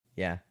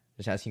Yeah,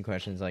 just asking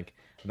questions like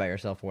about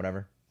yourself or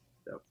whatever.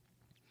 Yep.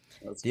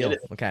 Let's get Deal. it.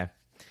 Okay.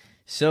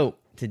 So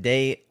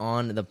today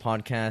on the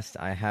podcast,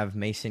 I have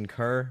Mason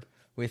Kerr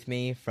with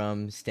me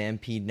from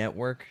Stampede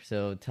Network.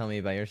 So tell me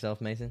about yourself,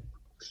 Mason.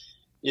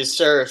 Yes,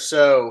 sir.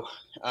 So,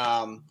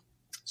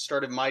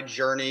 started my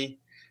journey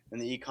in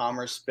the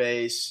e-commerce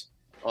space,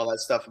 all that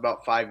stuff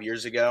about 5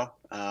 years ago.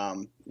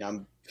 I'm a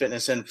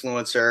fitness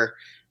influencer,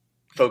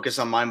 focus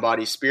on mind,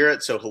 body,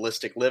 spirit. So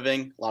holistic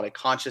living, a lot of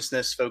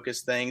consciousness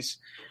focused things.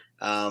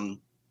 Um,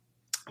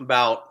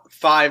 about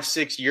 5,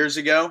 6 years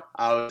ago,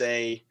 I was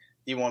a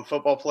D1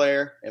 football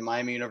player at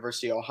Miami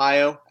University,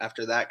 Ohio.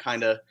 After that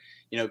kind of,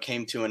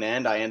 came to an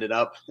end, I ended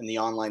up in the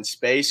online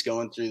space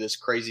going through this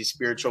crazy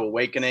spiritual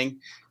awakening,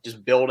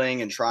 just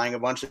building and trying a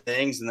bunch of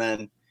things. And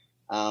then,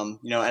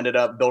 ended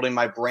up building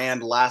my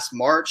brand last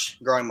March,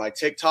 growing my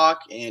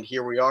TikTok. And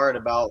here we are at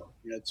about,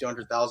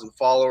 200,000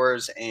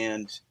 followers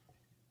and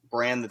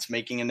brand that's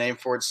making a name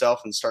for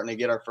itself and starting to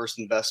get our first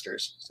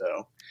investors.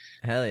 So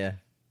Hell yeah,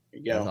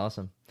 there you that's go.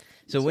 awesome.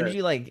 So Yes, when sir. did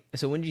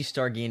you when did you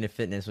start getting into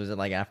fitness? Was it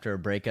like after a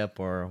breakup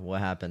or what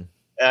happened?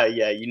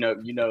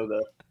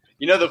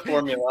 Yeah, the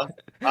formula.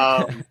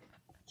 Um,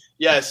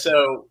 yeah.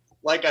 So,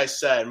 like I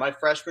said, my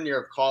freshman year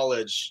of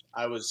college,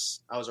 I was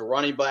a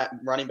running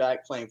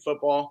back playing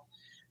football.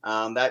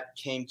 That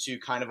came to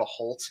kind of a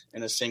halt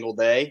in a single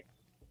day.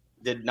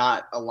 Did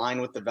not align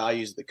with the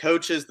values of the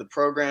coaches, the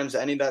programs,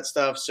 any of that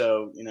stuff.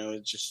 So,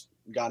 it just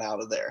got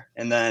out of there.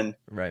 And then,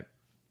 Right.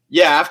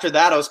 yeah, after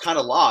that, I was kind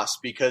of lost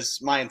because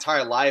my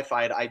entire life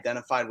I had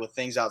identified with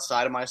things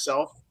outside of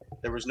myself.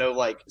 There was no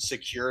like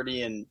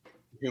security in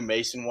who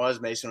Mason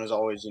was. Mason was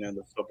always,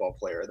 the football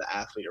player, the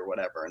athlete, or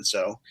whatever. And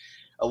so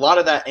a lot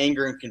of that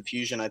anger and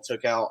confusion I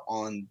took out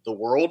on the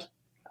world,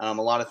 a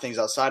lot of things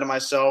outside of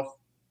myself.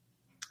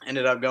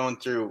 Ended up going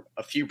through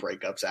a few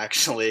breakups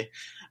actually.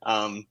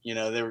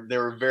 They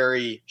were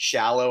very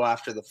shallow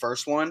after the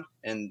first one.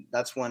 And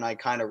that's when I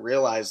kind of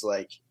realized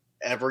like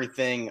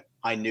everything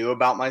I knew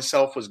about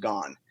myself was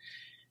gone.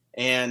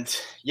 And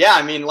yeah,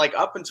 I mean, like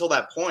up until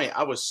that point,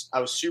 I was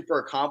super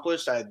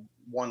accomplished. I had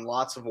won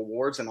lots of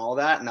awards and all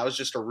that, and that was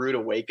just a rude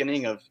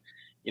awakening of,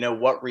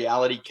 what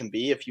reality can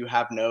be if you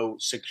have no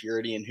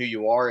security in who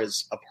you are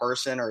as a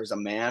person or as a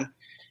man.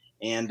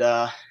 And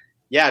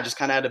yeah, I just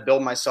kind of had to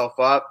build myself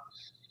up.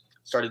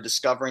 Started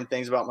discovering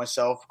things about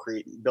myself,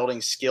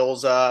 building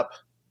skills up,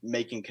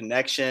 making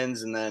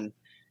connections, and then,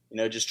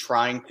 just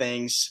trying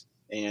things.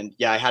 And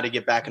yeah, I had to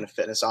get back into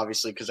fitness,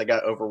 obviously, because I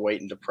got overweight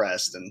and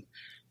depressed, and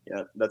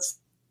that's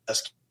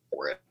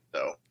for it.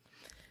 So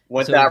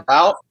went that So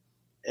route,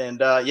 and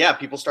yeah,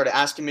 people started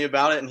asking me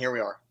about it, and here we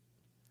are.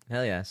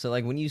 hell yeah. So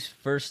like when you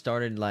first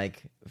started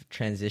like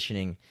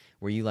transitioning,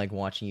 were you like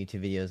watching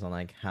YouTube videos on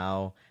like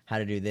how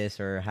to do this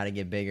or how to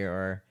get bigger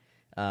or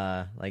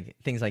like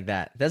things like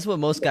that? That's what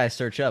most guys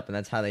search up and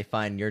that's how they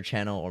find your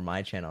channel or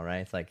my channel, right?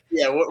 It's like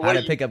Yeah, how what to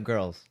do you? pick up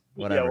girls,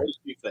 Yeah, what whatever. do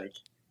you think?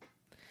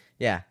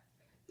 Yeah.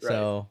 Right.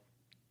 So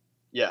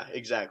Yeah,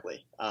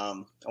 exactly. I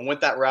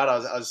went that route. I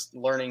was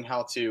learning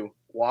how to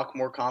walk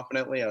more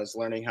confidently. I was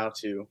learning how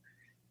to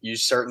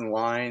use certain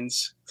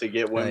lines to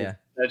get hell women's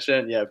yeah.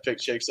 attention. Yeah, pick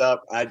chicks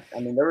up. I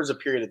mean, there was a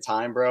period of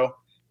time, bro.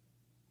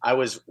 I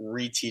was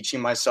reteaching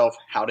myself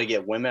how to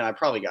get women. I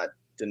probably got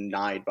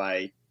denied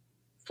by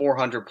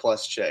 400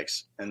 plus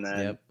chicks, and then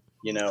Yep.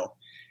 you know,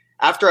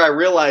 after I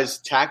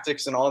realized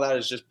tactics and all that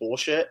is just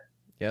bullshit,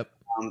 Yep.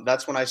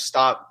 that's when I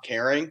stopped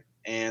caring,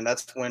 and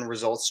that's when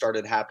results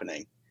started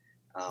happening.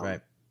 Um,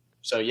 Right.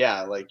 so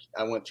yeah, like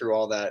I went through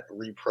all that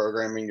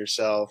reprogramming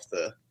yourself,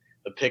 the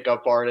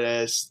pickup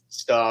artist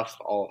stuff,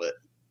 all of it.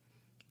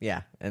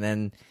 Yeah. And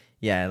then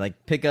yeah,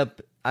 like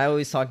pickup I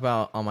always talk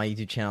about on my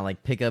YouTube channel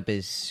like pickup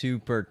is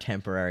super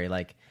temporary.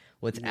 Like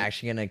what's Mhm.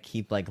 actually going to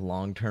keep like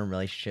long-term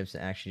relationships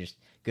and actually just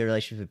good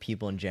relationships with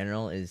people in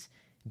general is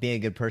being a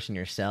good person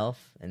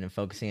yourself and then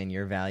focusing on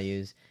your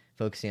values,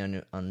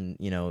 focusing on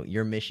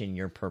your mission,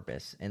 your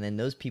purpose. And then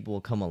those people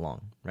will come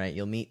along, right?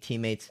 You'll meet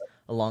teammates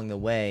along the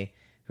way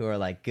who are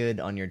like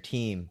good on your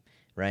team,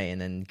 right? And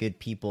then good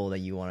people that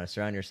you want to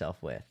surround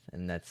yourself with.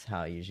 And that's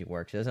how it usually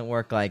works. It doesn't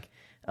work like,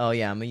 oh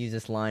yeah, I'm gonna use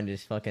this line to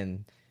just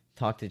fucking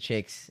talk to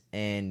chicks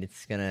and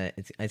it's gonna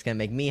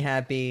make me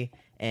happy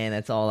and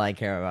that's all I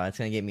care about. It's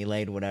gonna get me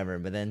laid, whatever.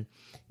 But then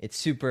it's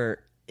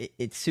super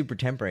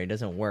temporary. It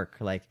doesn't work.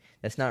 Like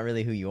that's not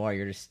really who you are.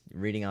 You're just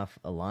reading off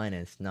a line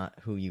and it's not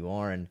who you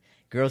are. And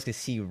girls can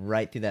see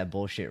right through that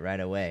bullshit right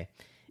away.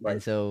 Right.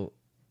 And so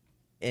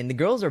and the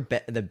girls are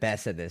the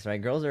best at this,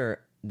 right? Girls are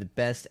the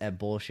best at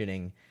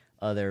bullshitting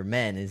other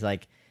men. Is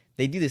like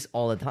they do this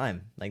all the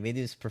time. Like they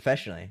do this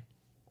professionally,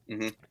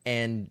 Hmm.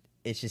 and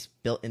it's just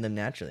built in them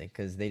naturally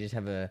because they just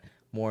have a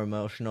more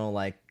emotional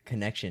like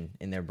connection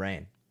in their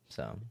brain.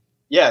 So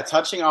Yeah,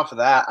 touching off of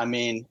that, I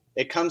mean,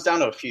 it comes down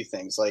to a few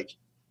things. Like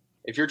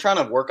if you're trying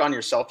to work on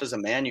yourself as a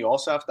man, you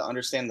also have to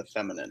understand the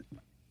feminine.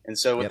 And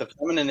so what the yep,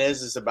 feminine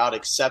is about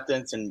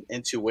acceptance and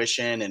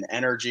intuition and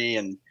energy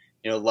and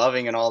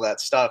loving and all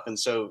that stuff. And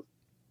so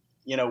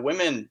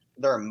women,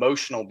 they're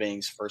emotional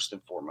beings first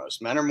and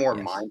foremost. Men are more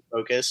yes, mind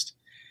focused.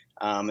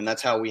 And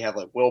that's how we have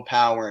like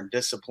willpower and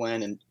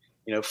discipline and,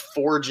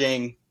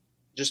 forging,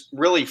 just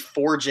really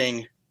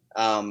forging,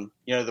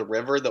 the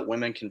river that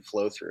women can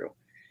flow through.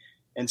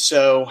 And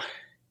so,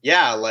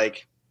 yeah,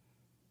 like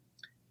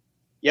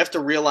you have to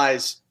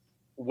realize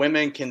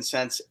women can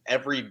sense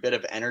every bit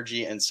of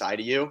energy inside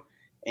of you.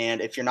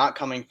 And if you're not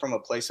coming from a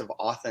place of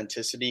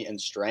authenticity and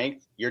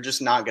strength, you're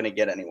just not going to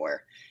get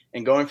anywhere.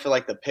 And going for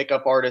like the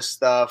pickup artist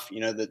stuff,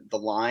 the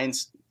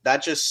lines,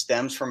 that just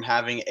stems from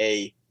having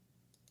a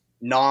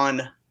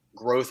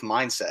non-growth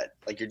mindset.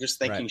 Like you're just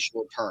thinking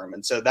short term.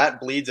 And so that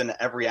bleeds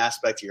into every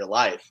aspect of your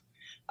life.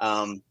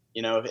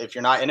 If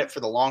you're not in it for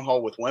the long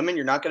haul with women,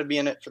 you're not going to be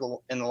in it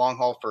in the long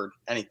haul for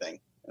anything.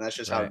 And that's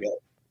just how it goes.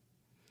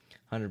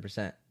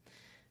 100%.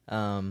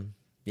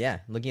 Yeah,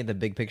 looking at the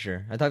big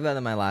picture. I talked about that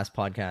in my last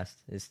podcast,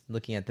 is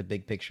looking at the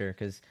big picture,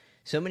 because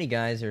so many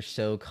guys are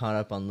so caught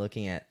up on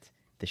looking at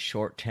the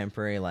short,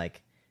 temporary,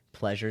 like,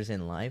 pleasures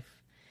in life.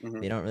 Mm-hmm.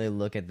 They don't really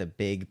look at the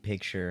big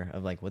picture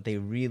of, like, what they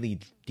really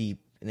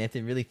deep, and they have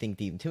to really think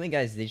deep. Too many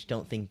guys, they just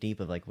don't think deep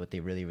of, like, what they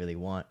really, really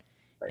want,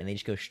 and they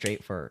just go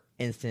straight for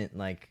instant,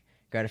 like,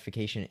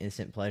 gratification,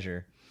 instant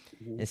pleasure,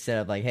 instead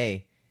of, like,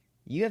 hey,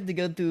 you have to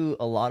go through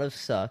a lot of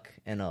suck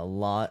and a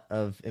lot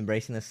of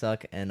embracing the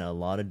suck and a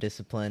lot of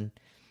discipline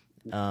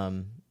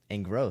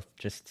and growth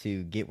just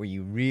to get where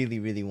you really,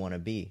 really want to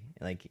be.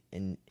 Like,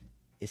 and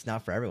it's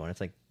not for everyone.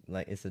 It's like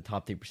it's the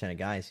top 3% of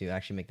guys who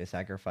actually make the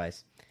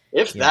sacrifice.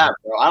 If that,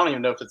 bro, I don't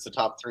even know if it's the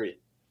top 3.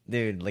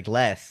 Dude, like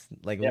less,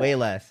 way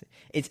less.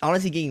 It's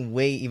honestly getting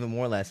way even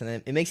more less. And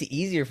then it makes it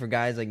easier for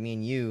guys like me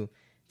and you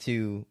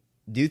to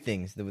do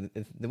things.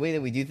 The way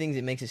that we do things,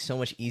 it makes it so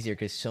much easier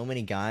because so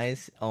many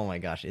guys, oh my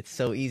gosh, it's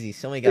so easy.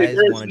 So many guys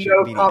want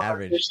to be the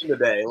average.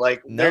 Today.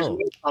 Like, there's no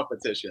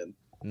competition.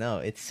 No,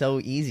 it's so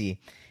easy.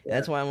 Yeah.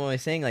 That's why I'm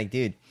always saying, like,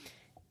 dude,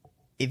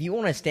 if you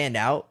want to stand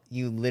out,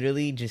 you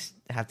literally just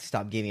have to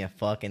stop giving a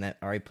fuck, and that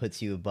already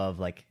puts you above,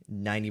 like,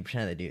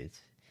 90% of the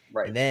dudes.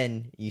 Right. And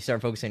then you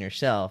start focusing on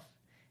yourself,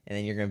 and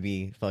then you're going to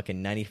be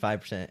fucking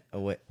 95%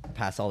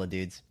 past all the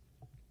dudes.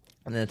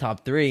 And then the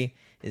top 3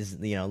 is,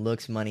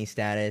 looks, money,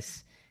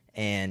 status,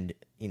 and,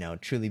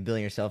 truly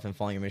building yourself and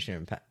following your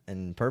mission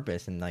and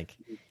purpose. And, like,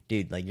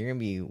 dude, like, you're going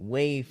to be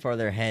way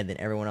farther ahead than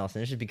everyone else.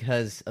 And it's just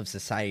because of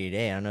society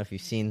today. I don't know if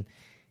you've seen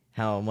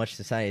how much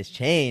society has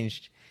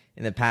changed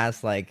in the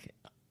past, like,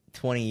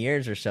 20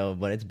 years or so,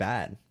 but it's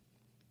bad.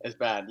 It's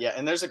bad. Yeah.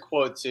 And there's a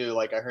quote too,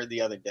 like I heard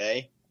the other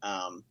day,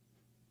 and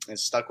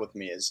stuck with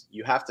me, is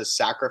you have to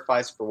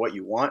sacrifice for what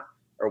you want,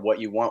 or what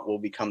you want will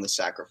become the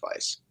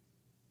sacrifice.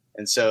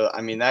 And so,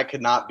 I mean, that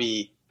could not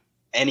be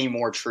any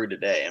more true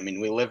today. I mean,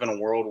 we live in a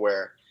world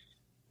where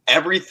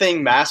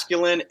everything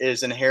masculine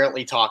is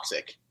inherently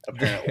toxic,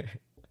 apparently.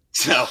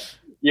 So,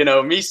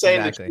 me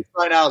saying the truth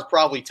right now is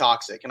probably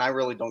toxic, and I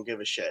really don't give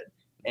a shit.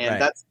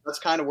 And that's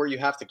kind of where you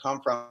have to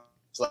come from.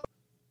 It's like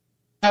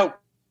how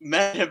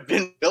men have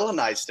been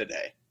villainized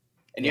today.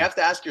 And you have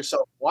to ask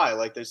yourself why.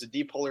 Like, there's a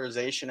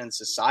depolarization in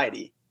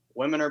society.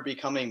 Women are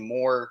becoming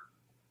more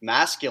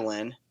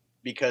masculine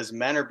because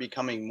men are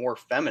becoming more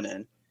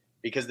feminine,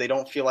 because they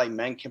don't feel like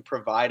men can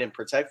provide and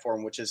protect for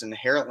them, which is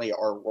inherently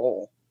our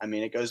role. I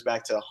mean, it goes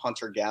back to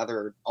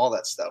hunter-gatherer, all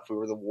that stuff. We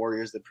were the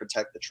warriors that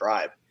protect the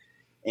tribe.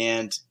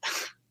 And,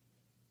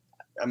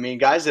 I mean,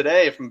 guys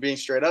today, if I'm being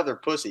straight up, they're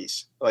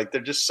pussies. Like,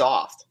 they're just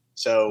soft.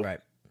 So,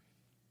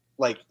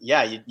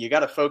 you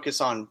got to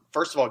focus on,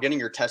 first of all, getting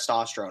your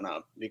testosterone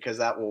up, because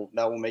that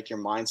will make your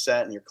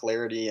mindset and your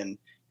clarity and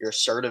your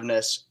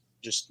assertiveness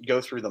just go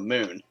through the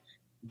moon.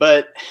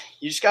 But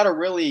you just got to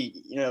really,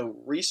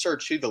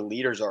 research who the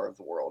leaders are of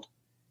the world.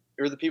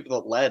 Who are the people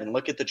that led, and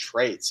look at the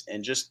traits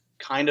and just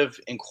kind of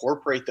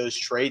incorporate those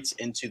traits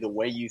into the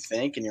way you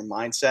think and your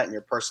mindset and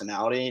your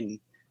personality. And,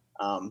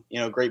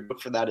 a great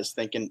book for that is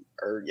Think and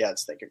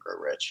Grow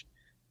Rich.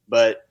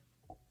 But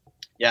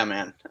yeah,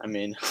 man, I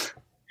mean,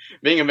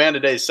 being a man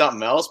today is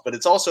something else, but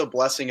it's also a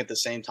blessing at the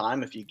same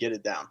time if you get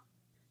it down.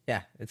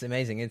 Yeah, it's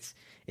amazing.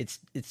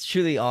 It's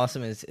truly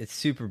awesome. It's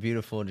super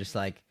beautiful. Just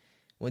like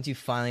once you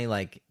finally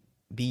like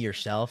be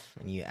yourself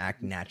and you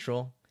act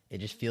natural, it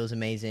just feels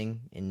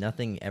amazing and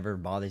nothing ever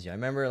bothers you. I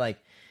remember like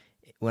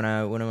when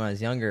I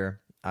was younger,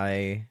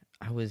 I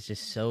was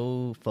just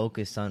so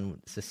focused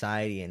on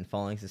society and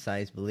following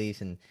society's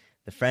beliefs and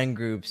the friend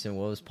groups and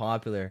what was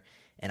popular.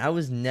 And I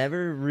was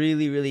never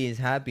really, really as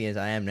happy as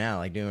I am now,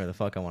 like doing what the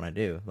fuck I want to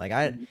do. Like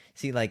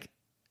like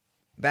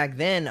back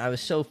then I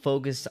was so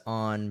focused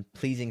on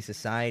pleasing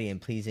society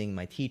and pleasing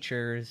my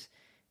teachers,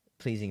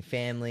 pleasing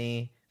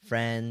family,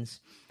 friends,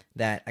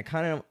 that I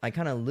kind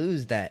of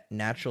lose that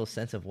natural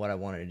sense of what I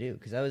wanted to do.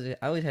 Because I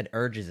always had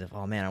urges of,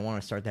 oh man, I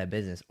want to start that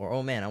business, or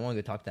oh man, I want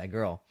to go talk to that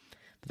girl.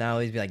 But then I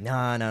always be like,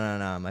 nah,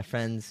 my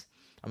friends,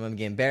 I'm gonna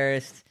get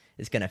embarrassed,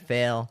 it's gonna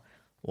fail,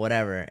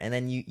 whatever. And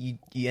then you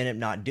end up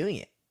not doing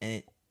it,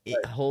 and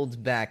it holds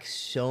back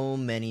so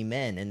many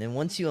men. And then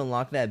once you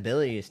unlock that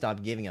ability to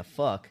stop giving a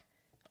fuck,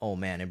 oh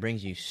man, it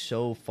brings you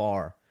so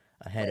far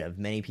ahead of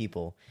many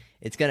people.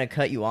 It's gonna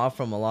cut you off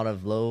from a lot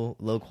of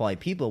low quality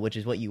people, which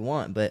is what you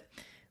want. But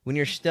when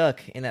you're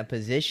stuck in that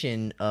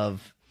position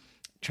of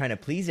trying to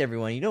please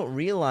everyone, you don't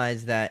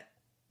realize that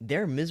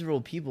they're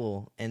miserable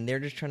people and they're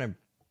just trying to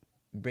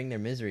bring their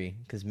misery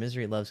because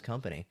misery loves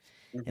company.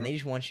 And they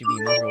just want you to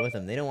be miserable with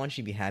them. They don't want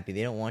you to be happy.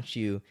 They don't want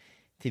you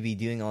to be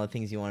doing all the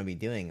things you want to be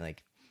doing.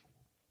 Like,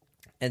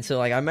 and so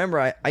like I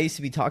remember I used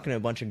to be talking to a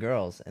bunch of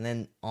girls, and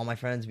then all my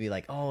friends would be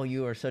like, "Oh,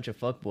 you are such a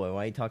fuckboy.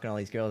 Why are you talking to all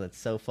these girls? That's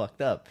so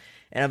fucked up."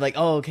 And I'm like,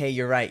 "Oh, okay,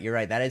 you're right.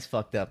 That is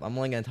fucked up. I'm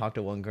only gonna talk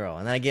to one girl."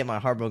 And then I get my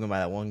heart broken by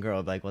that one girl.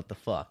 I'd be like, "What the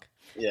fuck?"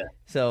 Yeah.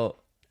 So,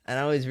 and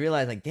I always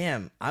realized like,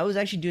 damn, I was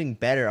actually doing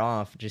better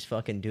off just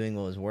fucking doing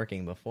what was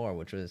working before,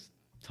 which was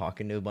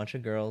talking to a bunch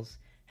of girls,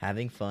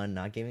 having fun,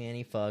 not giving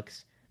any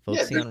fucks,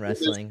 focusing on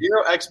wrestling. There's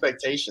zero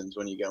expectations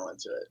when you go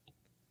into it.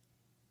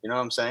 You know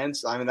what I'm saying?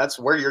 So, I mean, that's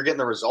where you're getting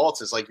the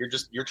results. Is like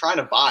you're trying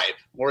to vibe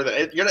more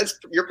than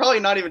you're probably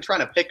not even trying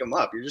to pick them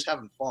up. You're just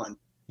having fun.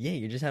 Yeah,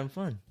 you're just having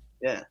fun.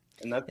 Yeah,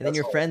 and then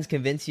your friends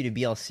convince you to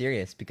be all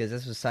serious because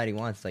that's what society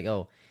wants. It's like,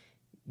 oh,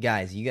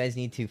 guys, you guys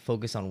need to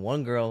focus on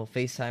one girl,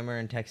 FaceTime her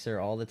and text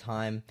her all the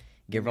time,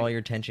 give her all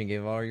your attention,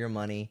 give her all your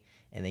money,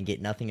 and then get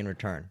nothing in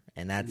return.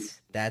 And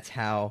that's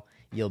how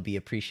you'll be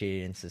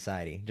appreciated in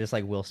society, just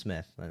like Will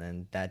Smith. And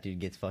then that dude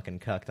gets fucking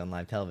cucked on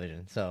live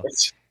television. So,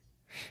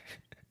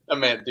 oh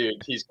man, dude,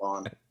 he's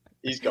gone.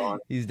 He's gone.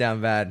 He's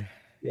down bad.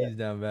 Yeah. He's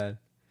down bad.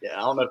 Yeah,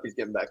 I don't know if he's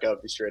getting back up.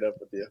 He's straight up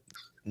with you.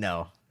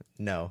 No,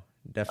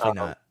 definitely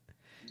not.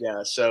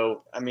 Yeah,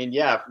 so I mean,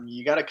 yeah,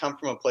 you got to come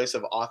from a place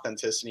of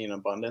authenticity and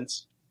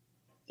abundance.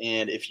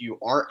 And if you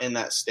aren't in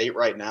that state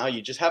right now,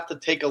 you just have to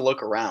take a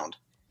look around.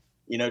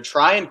 You know,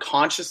 try and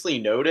consciously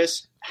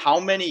notice how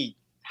many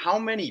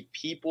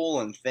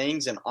people and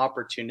things and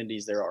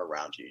opportunities there are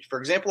around you. For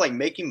example, like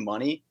making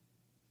money,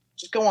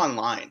 just go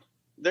online.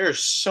 There's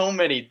so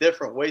many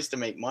different ways to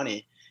make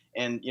money.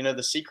 And, you know,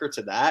 the secret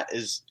to that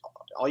is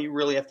all you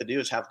really have to do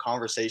is have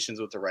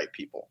conversations with the right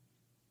people.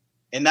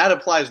 And that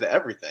applies to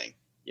everything.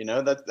 You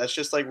know, that's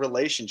just like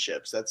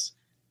relationships. That's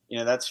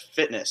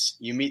fitness.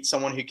 You meet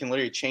someone who can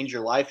literally change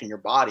your life and your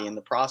body in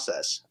the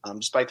process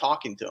just by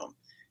talking to them.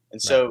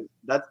 And so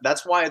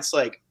that's why it's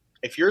like,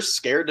 if you're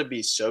scared to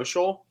be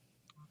social,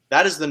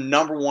 that is the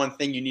number one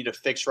thing you need to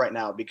fix right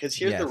now. Because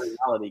here's the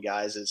reality,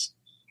 guys, is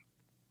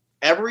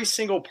every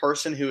single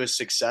person who is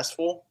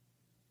successful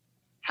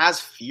has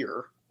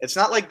fear. It's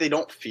not like they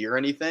don't fear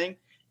anything.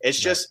 It's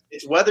just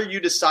it's whether you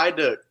decide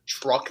to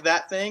truck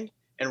that thing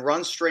and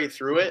run straight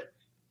through it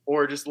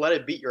or just let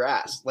it beat your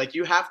ass. Like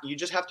you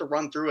just have to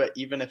run through it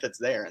even if it's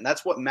there. And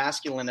that's what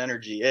masculine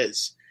energy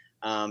is.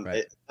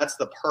 That's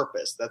the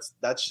purpose.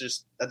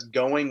 That's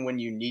going when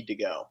you need to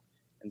go.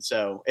 And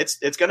so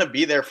it's going to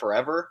be there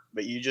forever,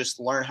 but you just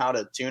learn how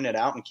to tune it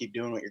out and keep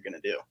doing what you're going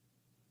to do.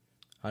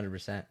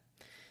 100%.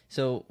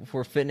 So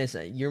for fitness,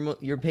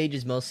 your page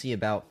is mostly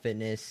about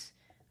fitness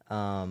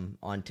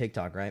on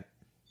TikTok, right?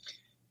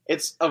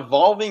 It's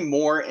evolving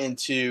more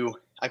into,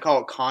 I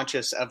call it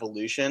conscious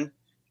evolution.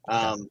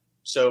 Okay.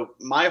 So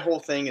my whole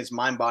thing is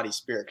mind, body,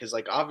 spirit. Cause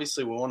like,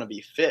 obviously we want to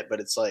be fit, but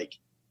it's like,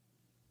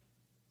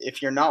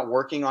 if you're not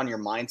working on your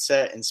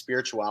mindset and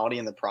spirituality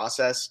in the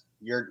process,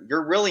 you're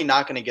really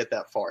not going to get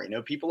that far. You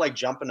know, people like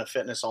jump into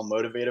fitness all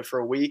motivated for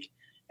a week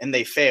and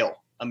they fail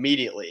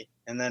immediately.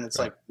 And then it's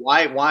like,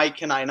 why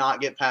can I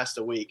not get past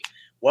a week?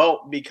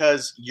 Well,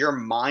 because your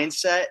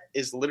mindset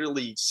is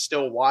literally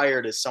still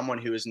wired as someone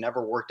who has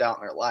never worked out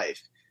in their life.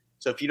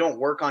 So if you don't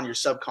work on your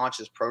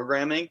subconscious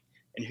programming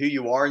and who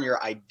you are and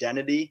your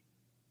identity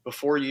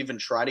before you even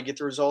try to get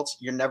the results,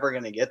 you're never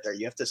going to get there.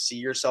 You have to see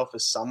yourself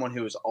as someone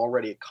who has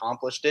already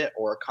accomplished it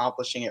or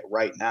accomplishing it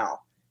right now.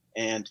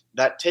 And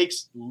that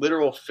takes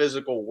literal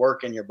physical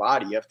work in your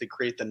body. You have to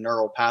create the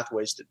neural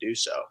pathways to do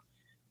so.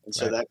 And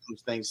so that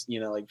comes things,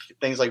 you know, like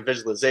things like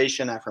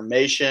visualization,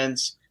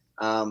 affirmations,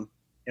 you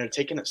know,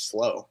 taking it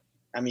slow.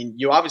 I mean,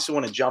 you obviously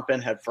want to jump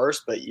in head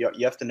first, but you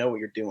have to know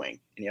what you're doing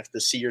and you have to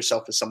see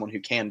yourself as someone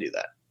who can do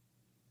that.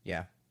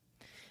 Yeah.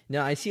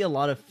 Now, I see a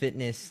lot of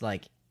fitness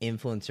like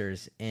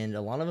influencers, and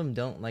a lot of them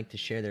don't like to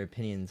share their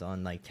opinions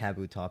on like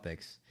taboo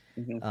topics,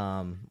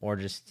 or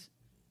just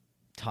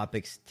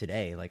topics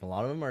today. Like a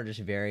lot of them are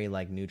just very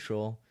like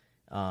neutral,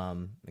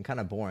 and kind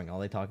of boring. All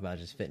they talk about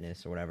is just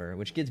fitness or whatever,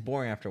 which gets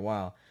boring after a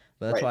while.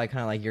 But that's why I kind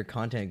of like your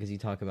content, because you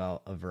talk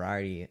about a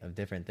variety of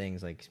different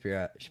things like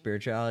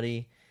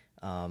spirituality,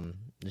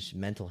 just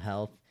mental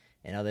health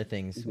and other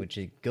things, which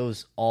it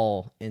goes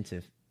all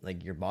into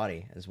like your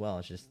body as well.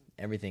 It's just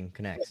everything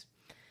connects,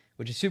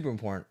 which is super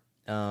important.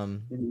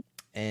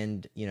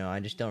 And you know, I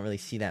just don't really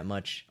see that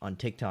much on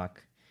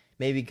TikTok,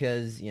 maybe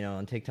because, you know,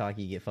 on TikTok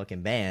you get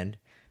fucking banned,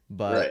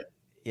 but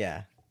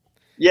yeah.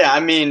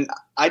 I mean,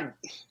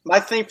 my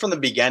thing from the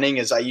beginning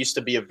is I used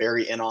to be a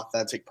very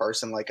inauthentic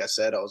person. Like I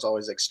said, I was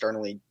always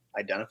externally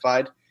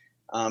identified.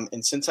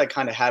 And since I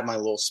kind of had my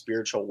little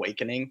spiritual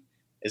awakening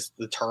is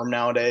the term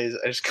nowadays,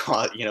 I just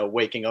call it, you know,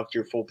 waking up to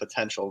your full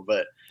potential.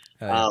 But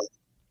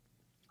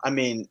I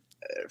mean,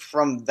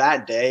 from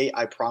that day,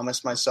 I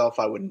promised myself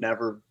I would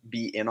never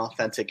be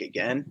inauthentic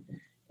again.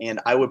 And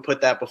I would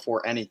put that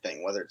before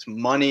anything, whether it's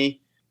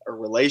money or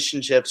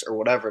relationships or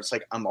whatever. It's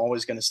like, I'm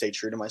always going to stay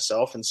true to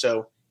myself. And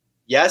so,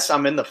 yes,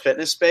 I'm in the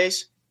fitness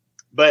space,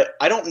 but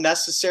I don't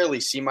necessarily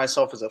see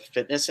myself as a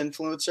fitness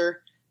influencer.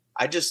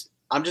 I'm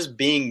just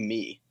being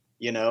me,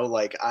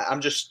 like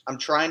I'm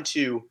trying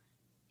to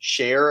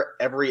share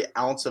every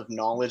ounce of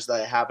knowledge that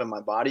I have in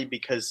my body,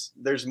 because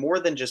there's more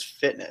than just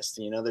fitness.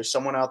 There's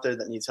someone out there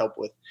that needs help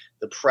with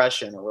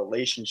depression or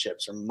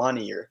relationships or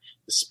money or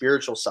the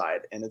spiritual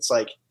side. And it's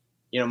like,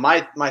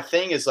 my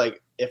thing is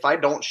like, if I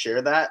don't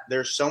share that,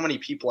 there's so many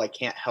people I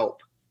can't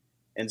help.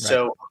 And Right.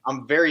 so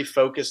I'm very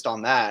focused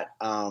on that.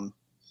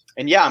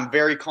 And yeah, I'm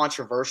very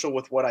controversial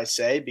with what I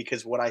say,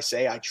 because what I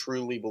say, I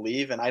truly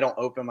believe, and I don't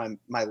open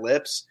my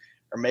lips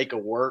or make a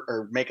word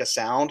or make a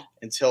sound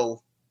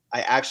until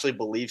I actually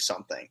believe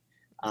something,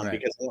 Right.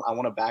 because I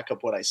want to back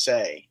up what I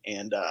say.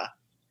 And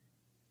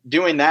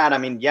doing that, I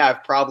mean, yeah,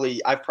 I've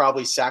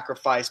probably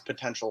sacrificed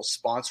potential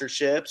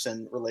sponsorships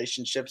and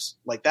relationships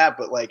like that.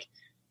 But like,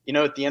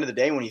 at the end of the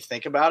day, when you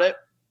think about it,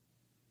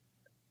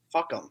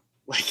 fuck them.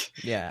 Like,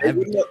 Yeah, they I've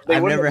wouldn't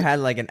never have, had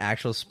like an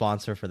actual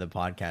sponsor for the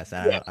podcast.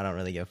 I don't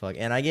really give a fuck,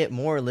 and I get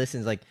more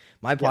listens. Like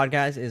my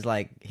podcast is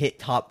like hit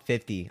top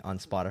 50 on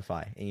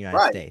Spotify in the United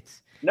right.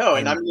 States, No,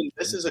 and I and mean,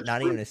 this is a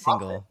not true even a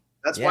profit. single.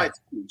 That's why Yeah,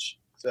 it's huge.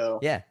 So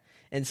yeah,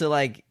 and so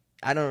like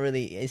I don't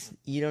really.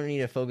 You don't need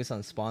to focus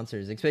on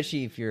sponsors,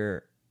 especially if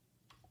you're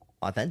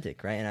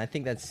authentic, right? And I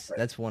think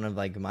that's one of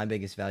like my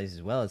biggest values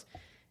as well, is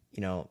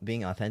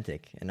being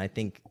authentic. And I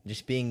think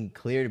just being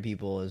clear to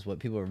people is what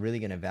people are really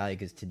going to value,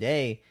 because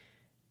today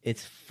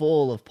it's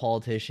full of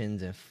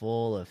politicians and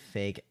full of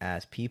fake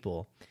ass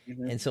people.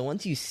 mhm. And so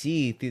once you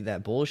see through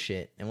that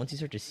bullshit, and once you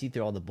start to see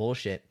through all the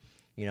bullshit,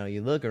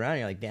 you look around and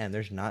you're like, damn,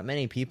 there's not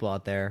many people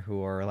out there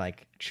who are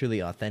like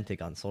truly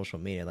authentic on social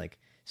media. Like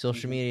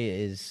social media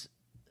is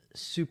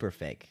super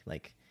fake,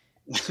 like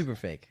super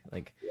fake.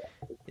 Like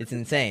it's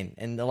insane.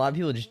 And a lot of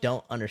people just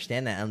don't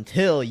understand that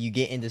until you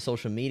get into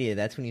social media.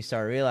 That's when you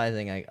start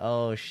realizing like,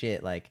 oh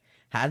shit, like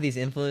half these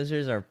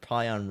influencers are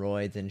probably on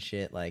roids and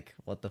shit. Like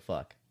what the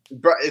fuck?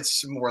 But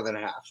it's more than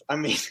half. I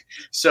mean,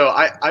 so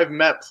I've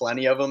met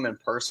plenty of them in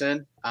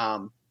person.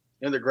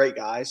 They're great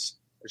guys.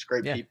 There's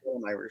great Yeah. people,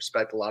 and I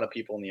respect a lot of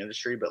people in the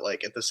industry. But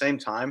like at the same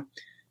time,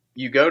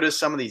 you go to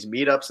some of these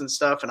meetups and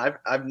stuff, and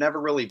I've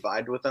never really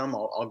vibed with them.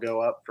 I'll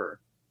go up for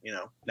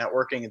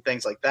networking and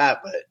things like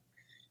that, but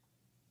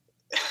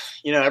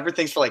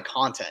everything's for like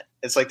content.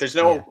 It's like there's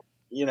no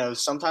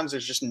sometimes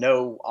there's just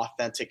no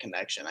authentic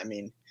connection. I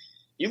mean,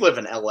 you live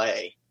in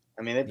LA.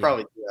 I mean, they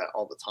probably do that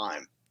all the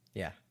time.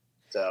 Yeah.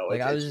 So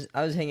Like I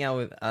was hanging out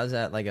with, I was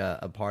at like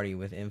a party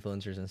with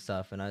influencers and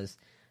stuff, and I was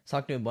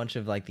talking to a bunch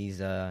of like these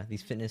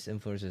fitness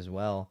influencers as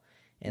well,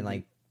 and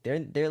like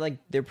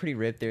they're pretty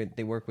ripped.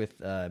 They work with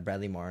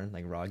Bradley Martin,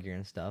 like Raw Gear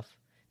and stuff.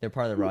 They're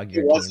part of the Raw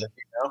Gear team.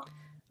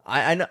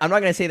 I know, I'm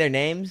not gonna say their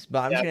names,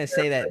 but I'm just gonna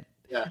say that.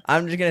 Yeah.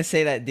 I'm just gonna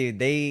say that, dude.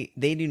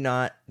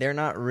 They're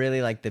not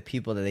really like the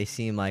people that they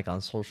seem like on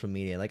social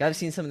media. Like I've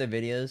seen some of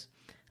their videos,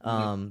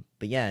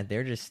 but yeah,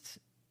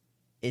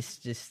 it's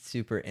just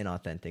super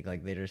inauthentic.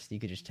 Like you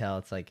could just tell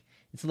it's like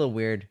it's a little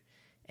weird,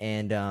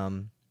 and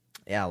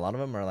yeah, a lot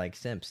of them are like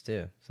simps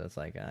too. So it's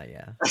like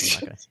yeah, I'm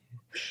not gonna...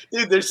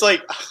 Dude, there's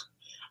like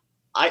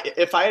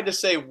if I had to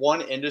say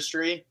one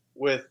industry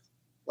with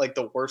like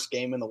the worst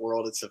game in the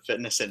world, it's the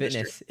fitness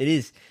industry. It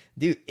is,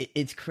 dude.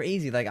 It's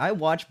crazy. Like I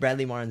watch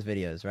Bradley Martin's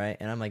videos, right?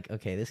 And I'm like,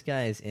 okay, this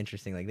guy is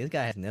interesting. Like this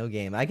guy has no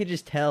game. I could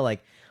just tell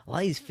like a lot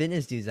of these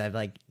fitness dudes have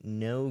like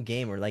no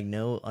game or like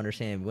no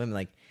understanding of women.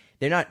 Like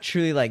they're not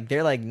truly like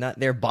they're like not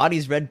their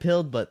body's red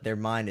pilled, but their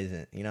mind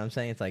isn't. You know what I'm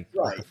saying? It's like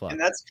what the fuck? And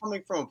that's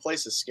coming from a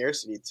place of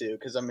scarcity too,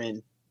 because I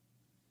mean,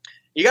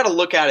 you got to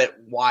look at it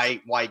why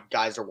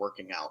guys are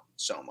working out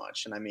so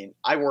much. And I mean,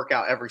 I work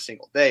out every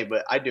single day,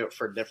 but I do it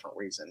for a different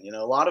reason.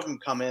 A lot of them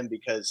come in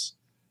because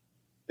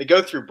they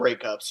go through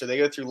breakups, so they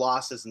go through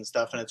losses and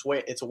stuff, and it's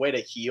a way to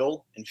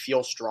heal and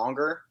feel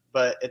stronger.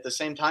 But at the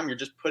same time, you're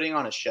just putting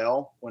on a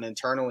shell when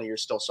internally you're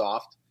still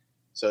soft.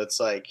 So it's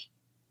like,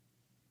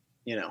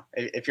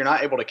 if you're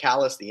not able to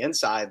callous the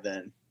inside,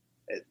 then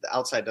the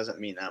outside doesn't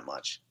mean that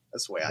much.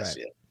 That's the way I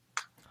see it.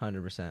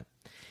 100%.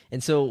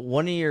 And so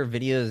one of your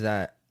videos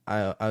that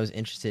I was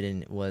interested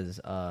in was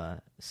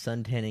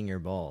sun tanning your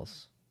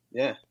balls.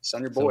 Yeah,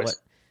 sun your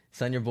boys.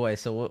 Sun your boys.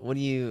 So what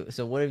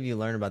have you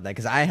learned about that?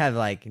 Because I have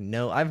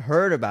I've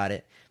heard about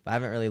it, but I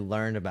haven't really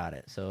learned about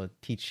it. So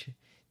teach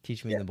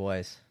me the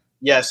boys.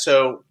 Yeah.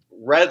 So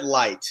red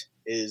light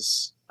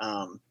is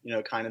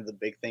kind of the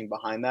big thing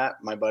behind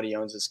that. My buddy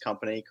owns this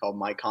company called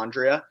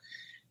Mitochondria,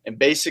 and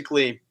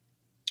basically,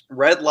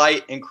 red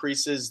light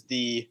increases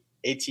the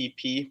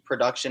ATP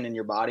production in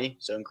your body,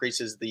 so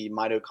increases the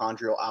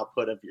mitochondrial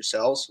output of your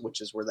cells, which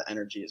is where the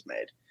energy is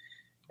made.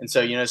 And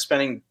so,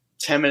 spending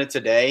 10 minutes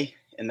a day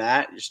in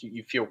that,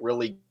 you feel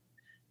really.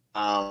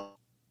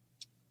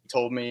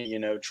 Told me,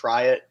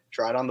 try it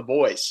on the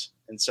boys,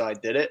 and so I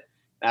did it.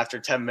 After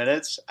 10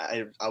 minutes,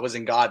 I was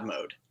in God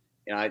mode.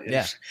 I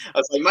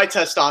was like, my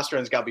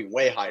testosterone's got to be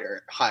way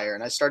higher,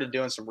 and I started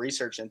doing some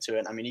research into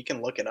it. I mean, you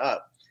can look it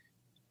up.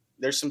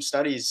 There's some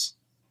studies.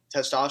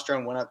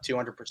 Testosterone went up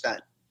 200%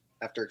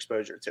 after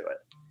exposure to it.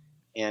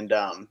 And,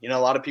 a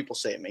lot of people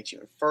say it makes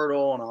you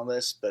infertile and all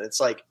this, but it's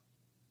like,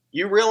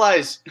 You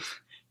realize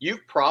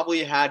you've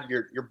probably had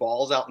your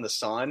balls out in the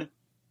sun,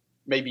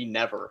 maybe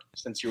never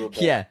since you were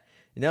born. Yeah.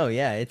 No,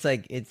 yeah. It's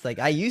like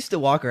I used to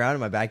walk around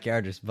in my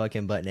backyard just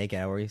fucking butt naked.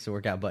 I used to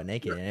work out butt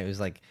naked, and it was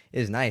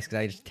nice because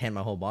I just tan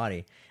my whole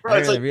body. I Bro,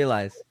 didn't it's really like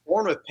realize.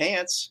 born with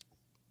pants.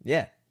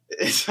 Yeah.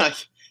 It's like,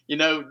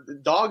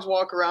 dogs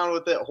walk around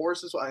with it,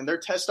 horses, and their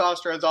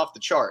testosterone's off the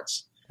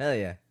charts. Hell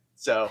yeah.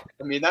 So,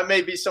 I mean, that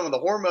may be some of the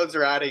hormones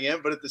they're adding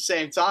in, but at the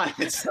same time,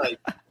 it's like,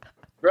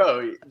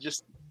 bro,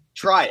 just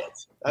try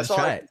it. That's Just all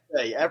try I can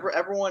say.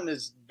 Everyone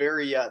is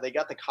very, they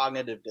got the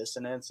cognitive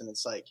dissonance, and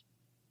it's like,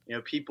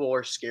 people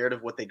are scared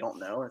of what they don't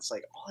know. And it's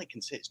like, all I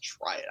can say is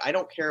try it. I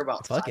don't care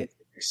about Fuck it.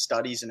 scientific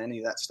studies and any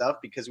of that stuff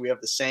because we have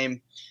the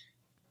same,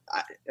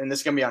 and this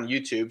is going to be on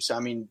YouTube. So, I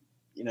mean,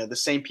 the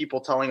same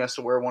people telling us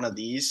to wear one of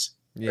these,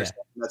 Yeah.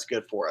 that's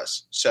good for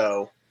us.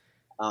 So,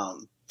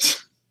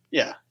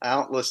 yeah, I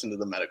don't listen to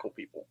the medical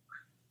people.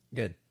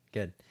 Good.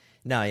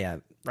 No, yeah.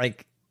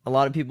 Like a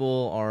lot of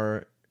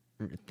people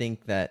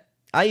think that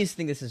I used to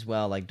think this as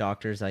well. Like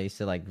doctors, I used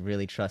to like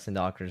really trust in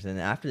doctors, and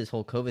after this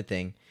whole COVID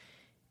thing,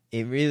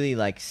 it really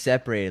like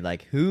separated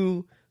like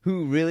who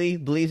really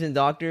believes in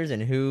doctors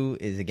and who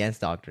is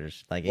against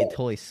doctors. Like it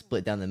totally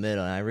split down the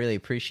middle, and I really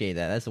appreciate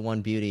that. That's the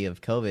one beauty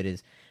of COVID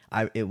is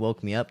it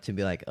woke me up to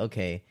be like,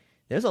 okay,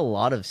 there's a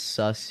lot of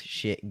sus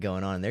shit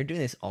going on. They're doing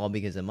this all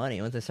because of money.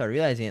 And once I started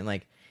realizing it,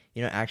 like,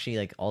 actually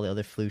like all the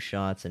other flu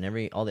shots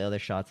and all the other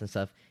shots and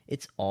stuff,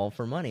 it's all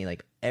for money.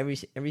 Like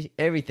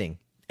everything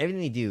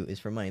they do is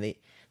for money. They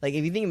like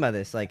if you think about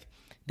this, like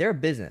they're a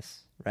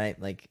business, right?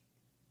 Like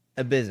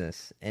a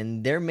business,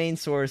 and their main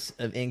source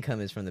of income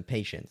is from the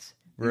patients,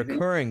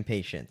 recurring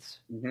patients.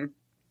 Mm-hmm.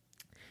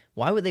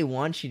 Why would they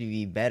want you to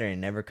be better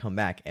and never come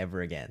back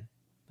ever again?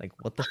 Like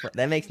what the fuck?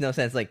 That makes no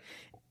sense. Like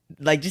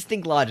just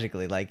think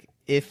logically. Like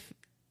if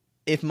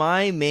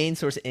my main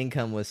source of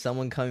income was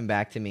someone coming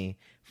back to me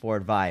for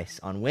advice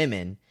on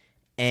women,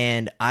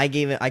 and I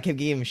kept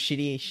giving him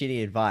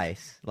shitty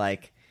advice,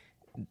 like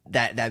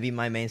that'd be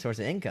my main source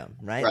of income,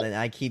 right? And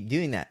I keep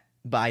doing that,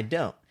 but I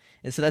don't.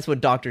 And so that's what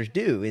doctors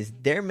do, is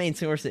their main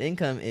source of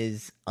income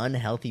is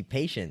unhealthy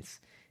patients.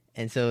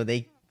 And so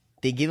they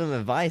give them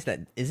advice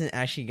that isn't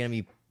actually going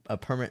to be a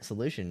permanent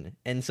solution.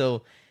 And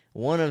so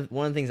one of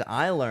the things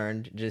I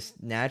learned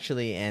just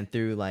naturally and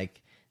through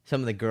like some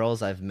of the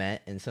girls I've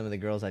met and some of the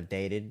girls I've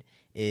dated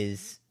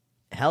is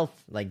health.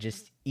 Like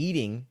just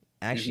eating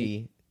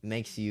actually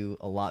makes you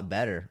a lot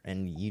better,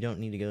 and you don't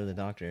need to go to the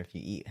doctor if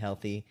you eat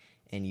healthy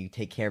and you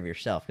take care of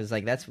yourself. Because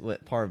like that's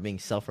what part of being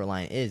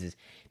self-reliant is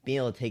being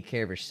able to take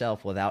care of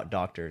yourself without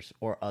doctors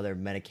or other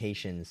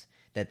medications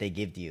that they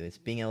give to you. It's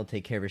being able to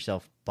take care of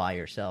yourself by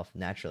yourself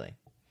naturally.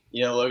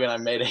 Logan, I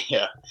made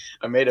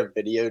a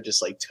video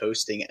just like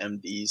toasting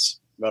MDs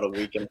about a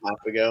week and a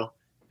half ago.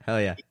 Hell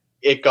yeah.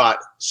 It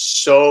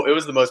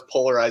was the most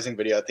polarizing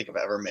video I think I've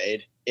ever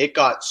made. It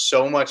got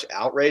so much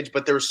outrage,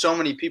 but there were so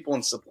many people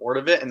in support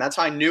of it. And that's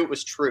how I knew it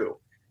was true.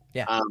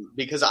 Yeah.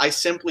 Because I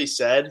simply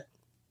said,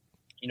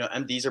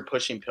 MDs are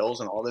pushing pills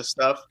and all this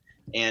stuff,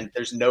 and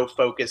there's no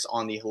focus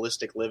on the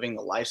holistic living,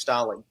 the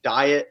lifestyle, like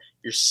diet,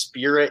 your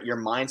spirit, your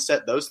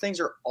mindset. Those things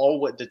are all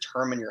what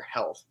determine your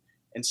health.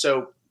 And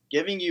so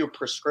giving you a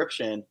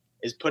prescription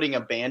is putting a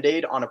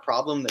Band-Aid on a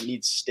problem that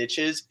needs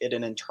stitches at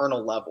an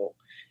internal level.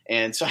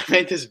 And so I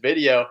made this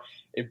video,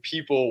 and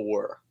people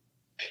were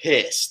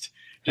pissed.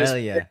 Hell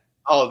yeah.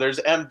 Oh, there's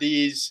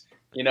MDs,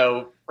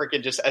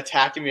 freaking just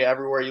attacking me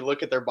everywhere. You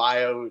look at their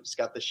bio, it's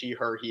got the she,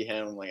 her, he,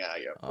 him. I'm like,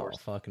 yeah, of course.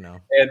 Oh, fuck no.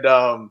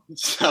 And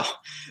so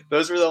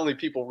those were the only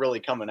people really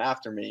coming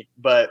after me.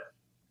 But,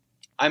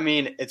 I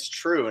mean, it's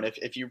true. And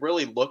if you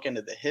really look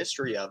into the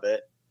history of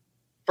it,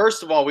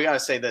 first of all, we got to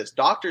say this.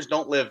 Doctors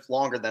don't live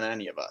longer than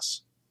any of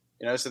us.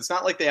 So it's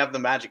not like they have the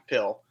magic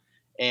pill.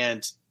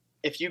 And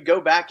if you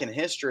go back in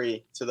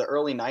history to the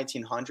early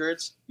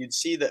 1900s, you'd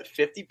see that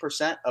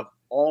 50% of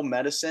all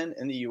medicine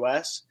in the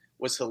U.S.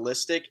 was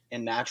holistic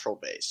and natural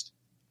based.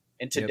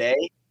 And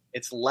today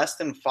it's less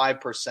than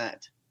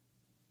 5%.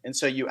 And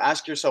so you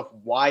ask yourself,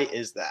 why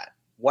is that?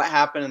 What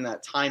happened in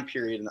that time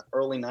period in the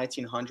early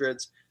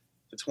 1900s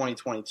to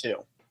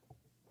 2022?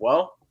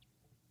 Well,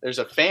 there's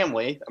a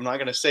family. I'm not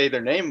going to say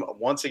their name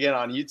once again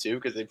on YouTube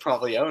because they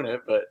probably own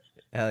it, but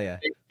hell yeah,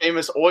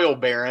 famous oil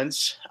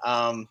barons.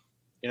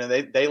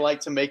 They like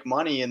to make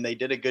money, and they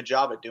did a good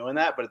job at doing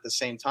that. But at the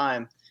same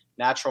time,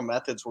 natural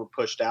methods were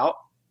pushed out,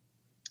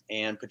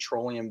 and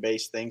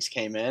petroleum-based things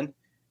came in.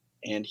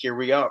 And here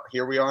we are.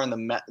 Here we are in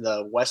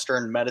the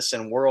Western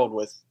medicine world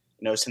with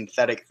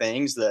synthetic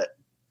things that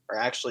are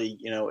actually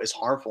is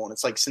harmful. And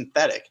it's like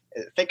synthetic.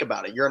 Think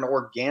about it. You're an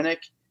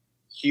organic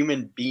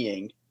human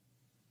being.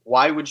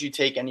 Why would you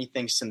take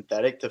anything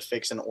synthetic to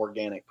fix an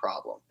organic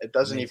problem? It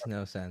doesn't makes even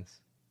no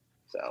sense.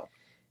 So.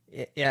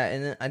 Yeah,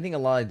 and then I think a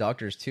lot of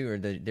doctors too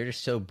they're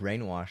just so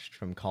brainwashed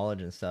from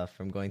college and stuff,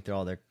 from going through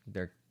all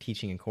their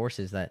teaching and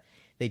courses, that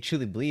they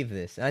truly believe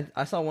this. And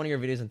I saw one of your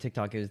videos on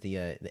TikTok. It was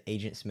the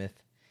Agent Smith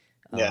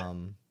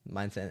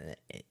mindset.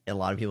 A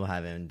lot of people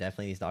have it, and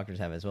definitely these doctors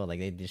have it as well. Like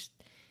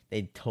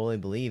they totally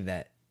believe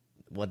that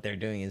what they're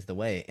doing is the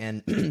way.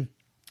 And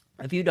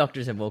a few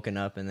doctors have woken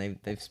up and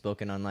they've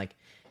spoken on like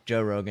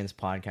Joe Rogan's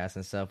podcast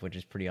and stuff, which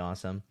is pretty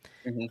awesome.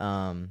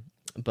 Hmm.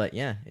 But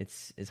yeah,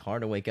 it's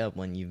hard to wake up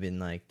when you've been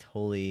like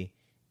totally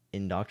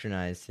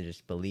indoctrinized to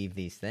just believe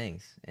these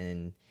things,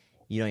 and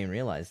you don't even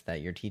realize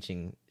that you're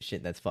teaching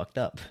shit that's fucked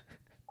up.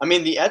 I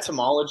mean, the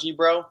etymology,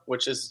 bro,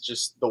 which is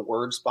just the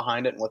words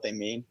behind it and what they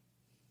mean,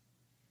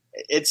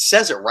 it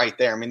says it right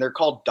there. I mean, they're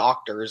called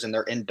doctors and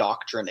they're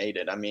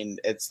indoctrinated. I mean,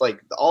 it's like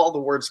all the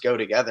words go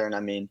together. And I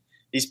mean,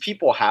 these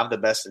people have the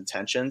best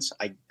intentions.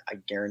 I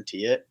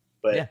guarantee it.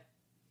 But Yeah.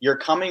 you're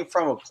coming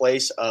from a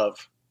place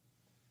of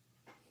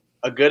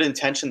a good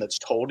intention that's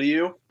told to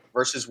you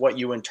versus what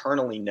you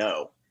internally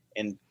know,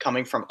 and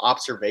coming from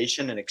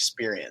observation and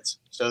experience.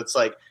 So it's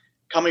like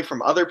coming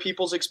from other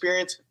people's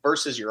experience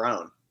versus your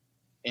own.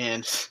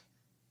 And,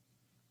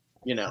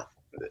 you know,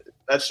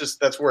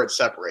 that's where it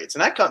separates.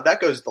 And that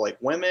goes to like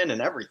women and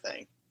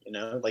everything, you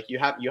know, like you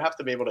have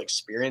to be able to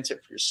experience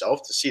it for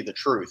yourself to see the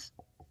truth.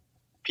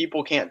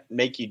 People can't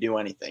make you do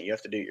anything. You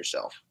have to do it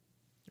yourself.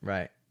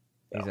 Right.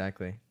 So.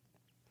 Exactly.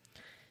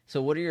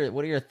 So what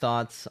are your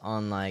thoughts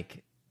on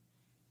like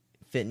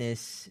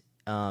fitness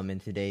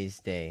in today's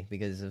day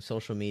because of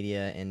social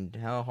media, and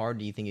how hard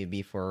do you think it'd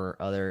be for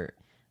other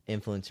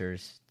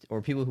influencers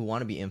or people who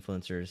want to be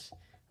influencers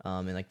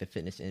in like the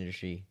fitness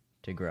industry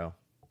to grow?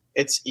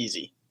 It's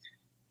easy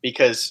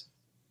because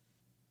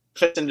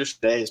fitness industry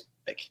today is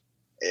like,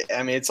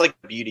 I mean, it's like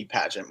a beauty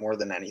pageant more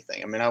than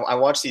anything. I mean, I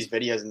watch these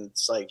videos and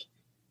it's like,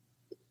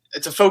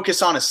 it's a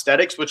focus on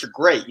aesthetics, which are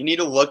great. You need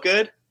to look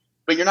good,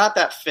 but you're not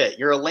that fit.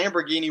 You're a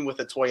Lamborghini with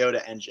a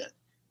Toyota engine.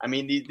 I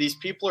mean, these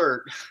people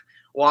are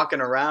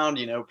walking around,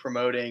 you know,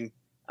 promoting,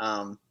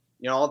 you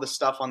know, all the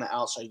stuff on the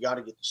outside. You got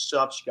to get the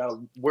subs. You got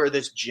to wear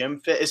this gym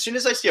fit. As soon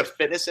as I see a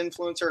fitness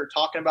influencer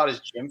talking about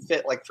his gym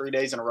fit like 3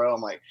 days in a row,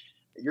 I'm like,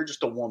 you're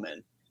just a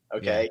woman.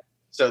 Okay. Yeah.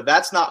 So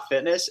that's not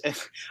fitness. And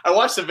I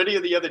watched the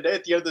video the other day.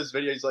 At the end of this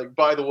video, he's like,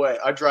 by the way,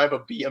 I drive a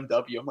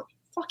BMW. I'm like,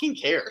 fucking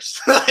cares?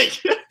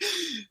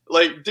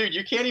 like, dude,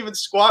 you can't even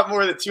squat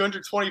more than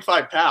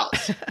 225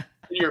 pounds.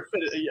 You're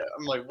fit. Yeah,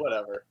 I'm like,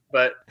 whatever.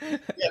 But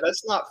yeah,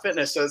 that's not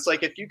fitness. So it's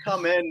like, if you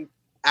come in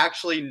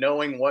actually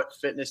knowing what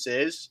fitness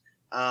is,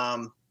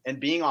 and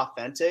being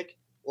authentic,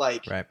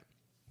 like, right,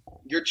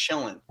 you're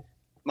chilling.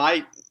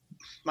 My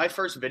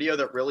first video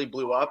that really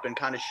blew up and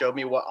kind of showed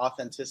me what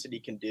authenticity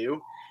can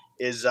do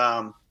is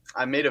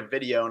I made a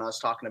video and I was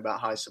talking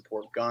about how I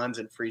support guns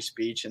and free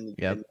speech and,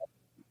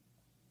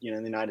 you know,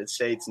 in the United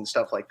States and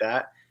stuff like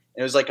that.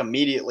 And it was like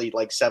immediately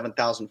like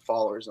 7,000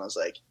 followers, and I was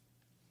like,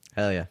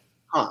 hell yeah.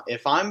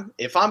 If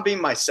I'm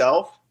being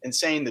myself and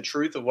saying the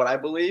truth of what I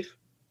believe,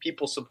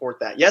 people support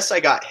that. Yes, I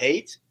got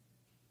hate,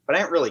 but I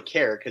didn't really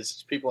care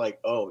because people are like,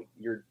 oh,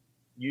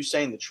 you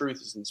saying the truth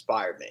has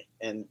inspired me.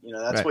 And, you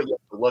know, that's right. What you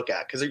have to look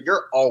at, because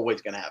you're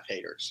always going to have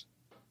haters.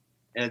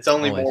 And it's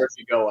only more if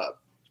you go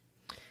up.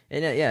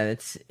 And yeah,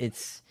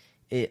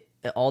 it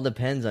all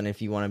depends on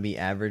if you want to be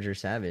average or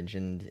savage.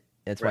 And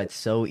that's why it's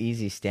so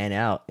easy to stand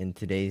out in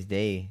today's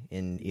day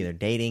in either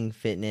dating,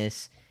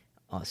 fitness,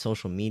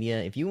 social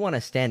media. If you want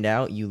to stand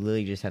out, you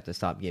literally just have to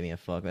stop giving a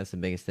fuck. That's the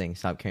biggest thing.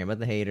 Stop caring about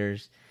the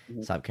haters.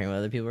 Mm-hmm. Stop caring what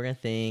other people are going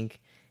to think.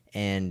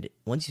 And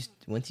once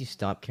you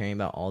stop caring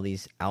about all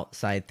these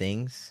outside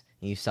things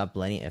and you stop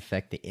letting it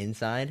affect the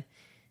inside,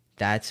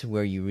 that's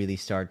where you really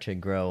start to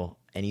grow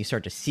and you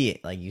start to see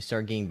it. Like, you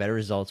start getting better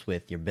results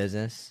with your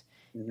business,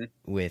 mm-hmm.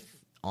 with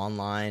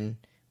online,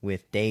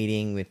 with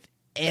dating, with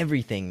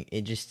everything.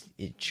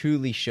 It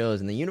truly shows.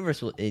 And the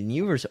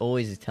universe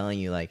always is telling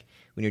you, like,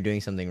 when you're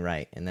doing something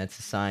right. And that's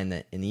a sign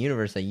that in the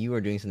universe that you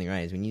are doing something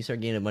right. Is when you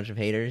start getting a bunch of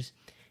haters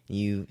and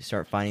you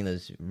start finding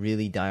those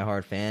really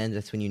diehard fans,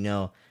 that's when you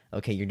know,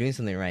 okay, you're doing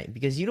something right.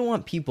 Because you don't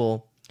want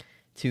people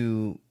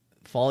to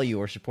follow you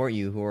or support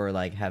you who are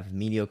like have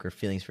mediocre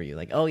feelings for you.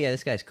 Like, oh yeah,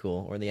 this guy's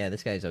cool, or yeah,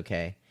 this guy's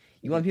okay.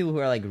 You want people who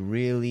are like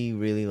really,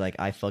 really like,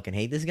 I fucking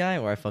hate this guy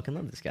or I fucking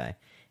love this guy.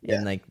 Yeah.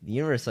 And like the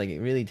universe, like, it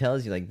really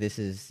tells you like this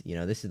is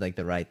like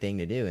the right thing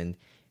to do. And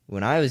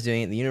when I was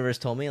doing it, the universe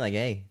told me like,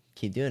 hey,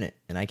 keep doing it.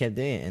 And I kept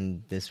doing it,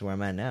 and this is where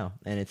I'm at now.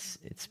 And it's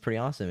pretty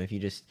awesome if you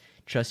just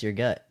trust your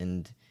gut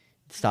and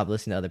stop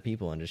listening to other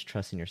people and just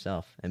trust in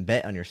yourself and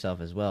bet on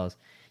yourself as well.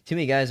 Too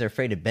many guys are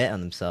afraid to bet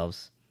on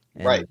themselves.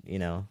 And, right. You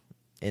know,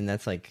 and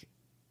that's like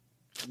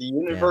the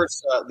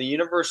universe. Yeah. The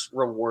universe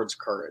rewards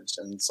courage,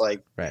 and it's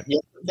like, right. You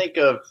have to think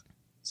of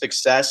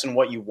success and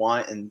what you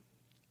want, and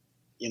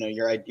you know,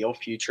 your ideal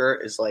future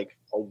is like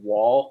a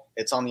wall.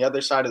 It's on the other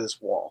side of this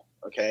wall,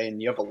 okay,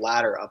 and you have a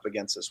ladder up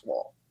against this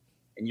wall,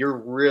 and you're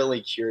really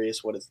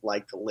curious what it's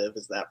like to live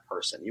as that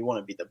person. You want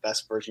to be the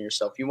best version of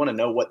yourself. You want to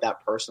know what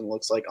that person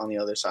looks like on the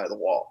other side of the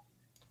wall.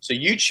 So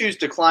you choose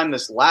to climb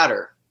this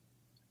ladder.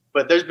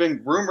 But there's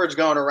been rumors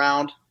going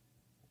around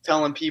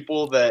telling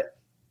people that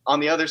on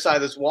the other side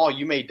of this wall,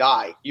 you may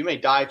die. You may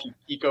die if you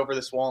peek over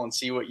this wall and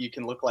see what you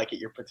can look like at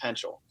your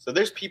potential. So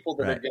there's people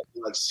that are getting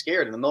like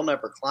scared, and they'll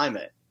never climb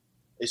it.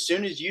 As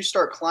soon as you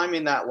start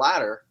climbing that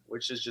ladder,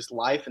 which is just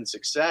life and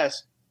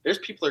success, there's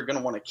people that are going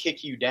to want to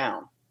kick you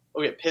down.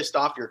 They'll get pissed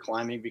off you're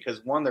climbing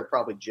because, one, they're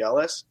probably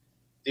jealous.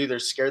 Two, they're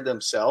scared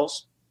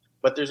themselves.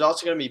 but there's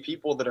also going to be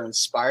people that are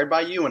inspired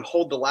by you and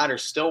hold the ladder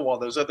still while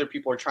those other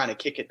people are trying to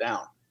kick it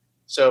down.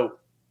 So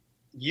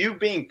you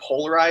being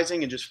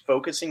polarizing and just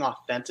focusing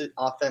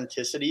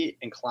authenticity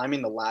and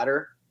climbing the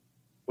ladder,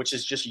 which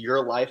is just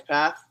your life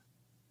path,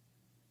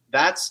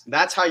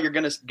 that's how you're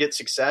going to get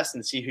success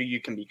and see who you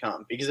can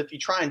become. Because if you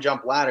try and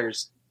jump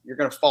ladders, you're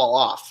going to fall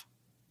off.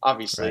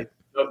 Obviously, Right.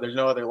 There's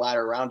no other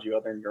ladder around you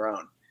other than your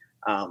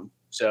own.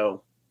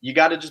 So you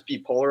got to just be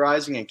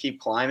polarizing and keep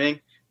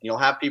climbing. You'll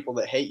have people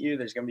that hate you.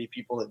 There's going to be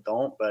people that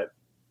don't, but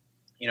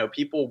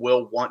people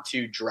will want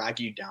to drag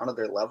you down to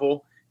their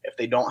level if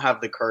they don't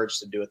have the courage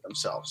to do it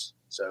themselves.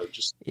 So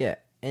just Yeah.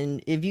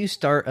 And if you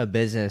start a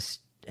business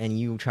and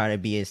you try to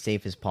be as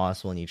safe as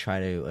possible and you try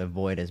to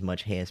avoid as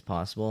much hate as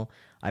possible,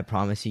 I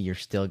promise you're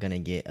still going to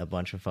get a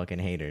bunch of fucking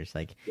haters.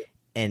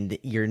 And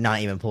you're not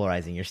even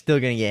polarizing. You're still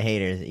going to get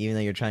haters, even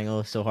though you're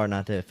trying so hard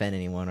not to offend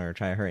anyone or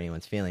try to hurt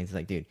anyone's feelings. It's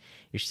like, dude,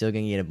 you're still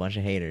going to get a bunch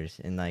of haters.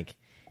 And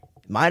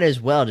might as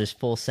well just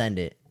full send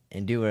it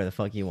and do whatever the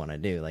fuck you want to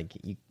do.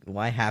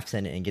 Why half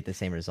send it and get the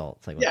same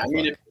results? What I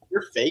mean, if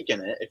you're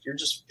faking it, if you're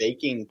just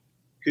faking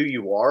who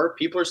you are,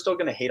 people are still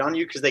going to hate on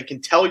you because they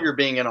can tell you're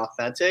being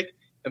inauthentic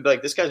and be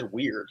like, this guy's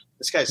weird.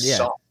 This guy's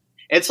soft.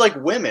 It's like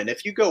women.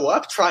 If you go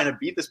up trying to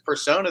be this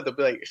persona, they'll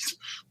be like,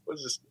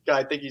 what's this guy?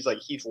 I think he's like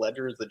Heath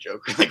Ledger is the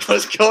Joker. Like,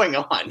 what's going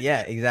on?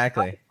 Yeah,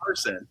 exactly. It's not a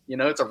person,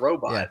 it's a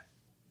robot. Yeah.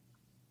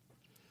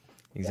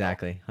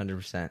 Exactly.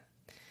 100%.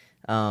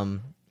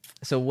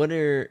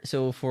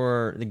 So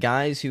for the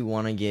guys who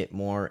want to get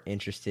more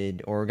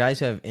interested, or guys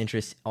who have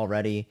interest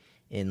already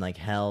in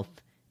health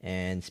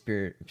and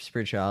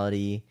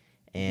spirituality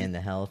and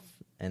the health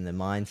and the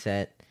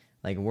mindset,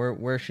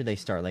 where should they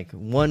start?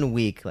 1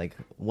 week,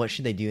 what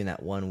should they do in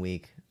that 1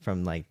 week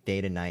from day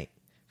to night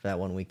for that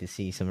 1 week to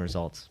see some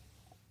results?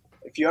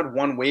 If you had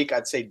 1 week,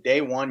 I'd say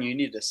day one, you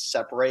need to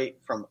separate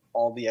from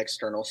all the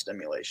external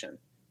stimulation.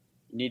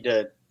 You need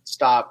to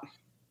stop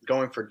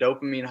going for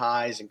dopamine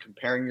highs and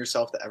comparing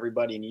yourself to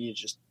everybody, and you need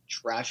to just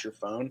trash your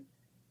phone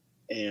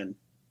and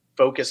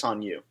focus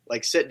on you.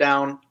 Sit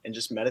down and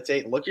just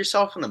meditate and look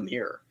yourself in the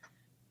mirror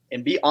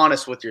and be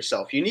honest with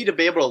yourself. You need to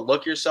be able to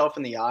look yourself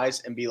in the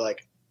eyes and be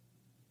like,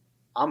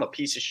 I'm a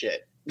piece of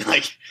shit.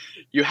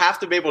 You have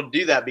to be able to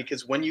do that,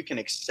 because when you can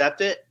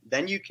accept it,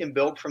 then you can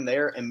build from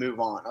there and move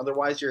on.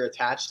 Otherwise, you're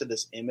attached to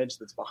this image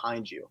that's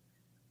behind you.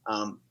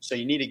 So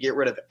you need to get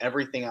rid of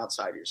everything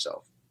outside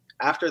yourself.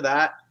 After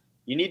that,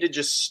 you need to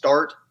just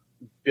start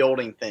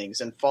building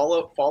things and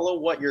follow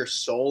what your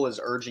soul is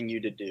urging you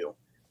to do.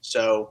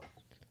 So,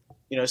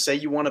 say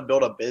you want to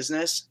build a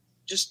business,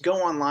 just go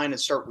online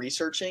and start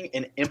researching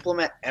and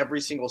implement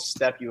every single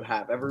step you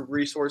have. Every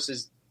resource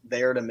is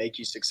there to make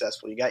you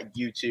successful. You got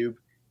YouTube, you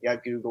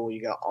got Google,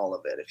 you got all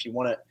of it. If you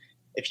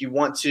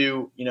want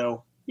to,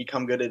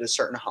 become good at a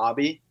certain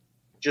hobby,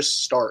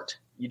 just start.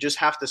 You just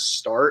have to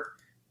start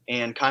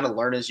and kind of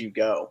learn as you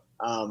go.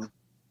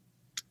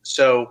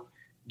 So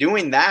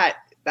doing that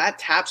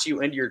taps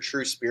you into your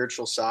true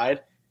spiritual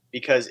side,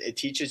 because it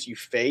teaches you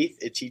faith,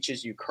 it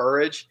teaches you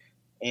courage,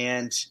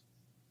 and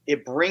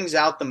it brings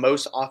out the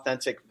most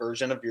authentic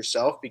version of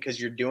yourself, because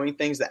you're doing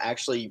things that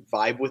actually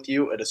vibe with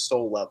you at a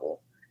soul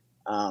level.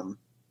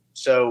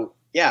 So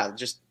yeah,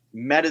 just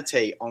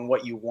meditate on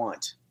what you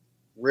want,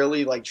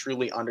 really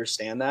truly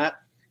understand that,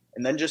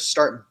 and then just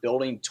start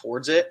building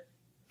towards it,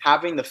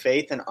 having the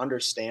faith and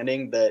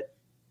understanding that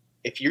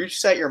if you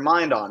set your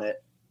mind on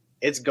it,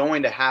 it's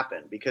going to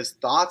happen, because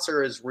thoughts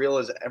are as real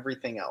as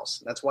everything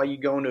else. That's why you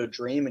go into a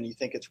dream and you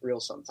think it's real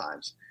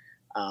sometimes.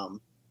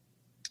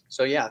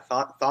 So yeah,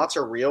 thoughts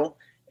are real,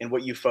 and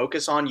what you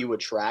focus on, you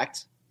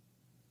attract,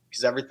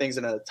 because everything's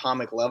at an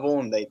atomic level,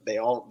 and they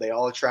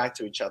all attract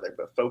to each other.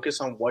 But focus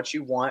on what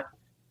you want,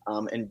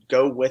 and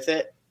go with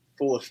it,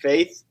 full of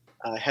faith,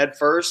 head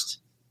first,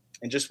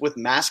 and just with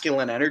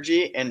masculine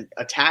energy, and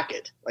attack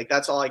it.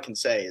 That's all I can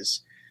say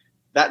is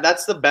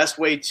that's the best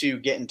way to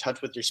get in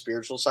touch with your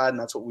spiritual side. And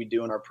that's what we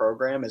do in our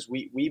program is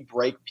we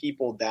break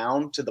people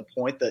down to the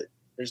point that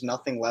there's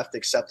nothing left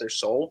except their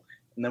soul.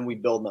 And then we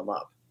build them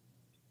up.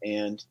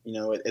 And,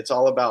 it's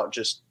all about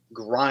just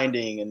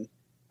grinding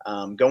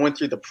and going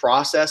through the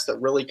process that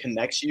really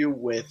connects you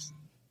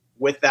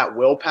with that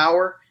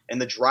willpower and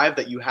the drive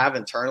that you have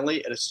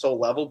internally at a soul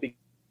level. Be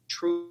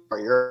true,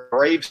 you're a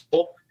brave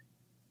soul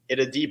at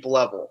a deep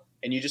level,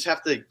 and you just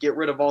have to get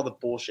rid of all the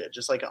bullshit,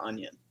 just like an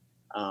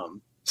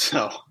onion.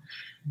 So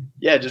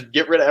yeah, just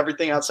get rid of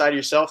everything outside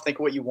yourself, think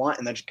of what you want,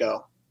 and then just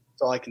go.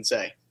 That's all I can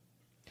say.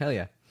 Hell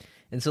yeah.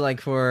 And so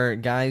for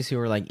guys who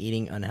are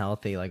eating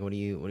unhealthy, what do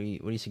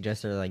you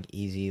suggest are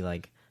easy,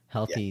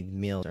 healthy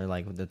meals, or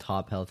the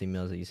top healthy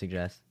meals that you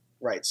suggest?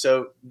 Right.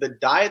 So the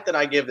diet that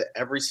I give to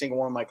every single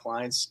one of my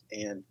clients,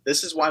 and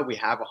this is why we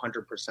have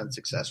 100%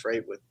 success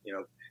rate with,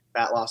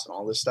 fat loss and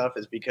all this stuff,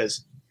 is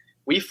because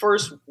we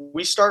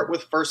start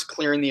with first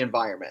clearing the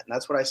environment. And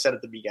that's what I said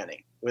at the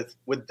beginning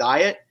with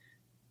diet.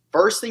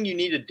 First thing you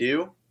need to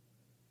do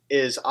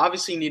is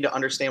obviously you need to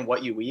understand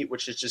what you eat,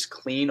 which is just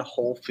clean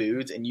whole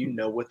foods, and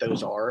what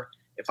those are.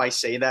 if I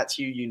say that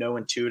to you, you know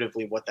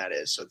intuitively what that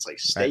is. So it's like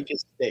steak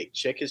is steak,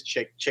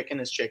 chicken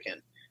is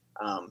chicken,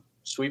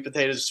 sweet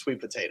potato is sweet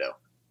potato,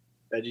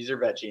 veggies are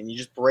veggie, and you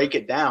just break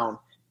it down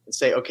and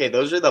say, okay,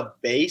 those are the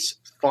base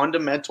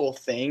fundamental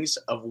things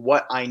of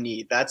what I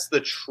need. That's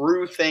the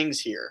true things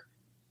here.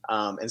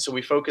 And so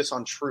we focus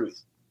on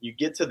truth. You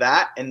get to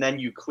that, and then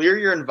you clear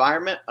your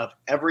environment of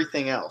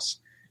everything else,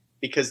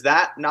 because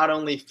that not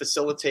only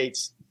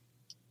facilitates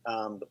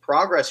the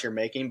progress you're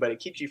making, but it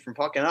keeps you from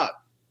fucking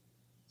up.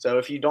 So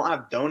if you don't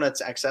have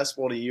donuts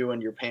accessible to you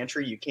in your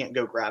pantry, you can't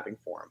go grabbing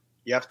for them.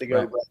 You have to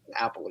go grab an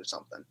apple or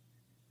something.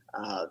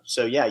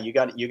 So yeah, you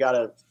got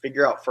to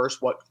figure out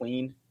first what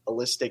clean,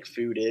 holistic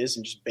food is,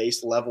 and just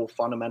base level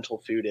fundamental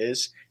food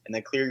is, and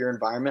then clear your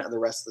environment of the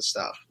rest of the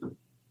stuff.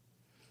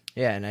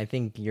 Yeah, and I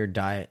think your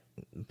diet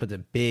puts a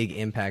big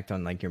impact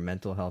on like your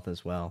mental health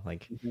as well.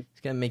 Like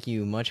it's gonna make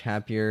you much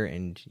happier,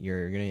 and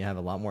you're gonna have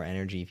a lot more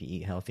energy if you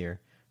eat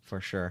healthier,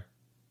 for sure.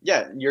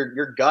 Yeah,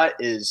 your gut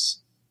is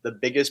the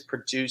biggest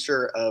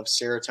producer of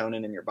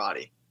serotonin in your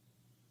body,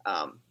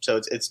 so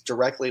it's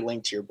directly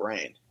linked to your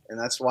brain, and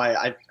that's why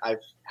I've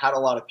had a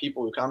lot of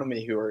people who come to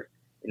me who are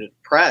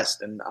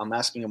depressed, and I'm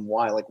asking them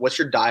why. Like, what's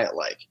your diet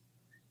like?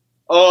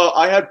 Oh,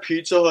 I had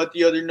Pizza Hut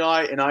the other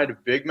night and I had a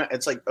Big Mac.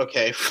 It's like,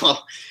 okay,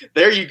 well,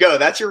 there you go.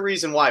 That's your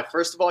reason why.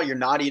 First of all, you're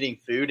not eating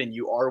food, and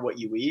you are what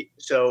you eat.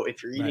 So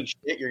if you're eating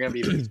shit, you're going to be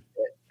eating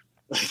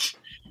shit.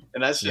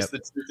 And that's just the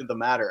truth of the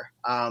matter.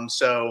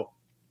 So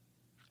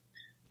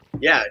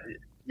yeah,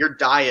 your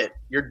diet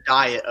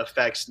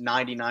affects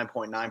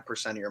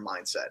 99.9% of your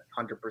mindset,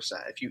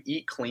 100%. If you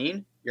eat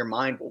clean, your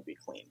mind will be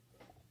clean.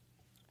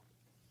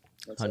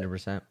 That's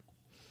 100%.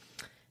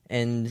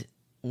 And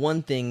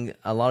one thing,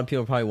 a lot of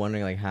people are probably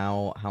wondering like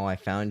how I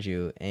found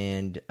you,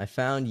 and I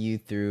found you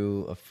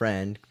through a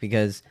friend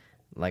because,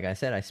 like I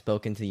said, I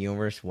spoke into the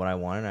universe what I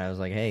wanted. I was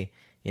like, hey,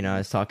 I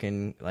was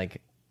talking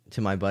like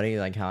to my buddy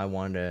like how I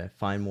wanted to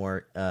find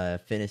more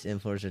fitness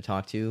influencers to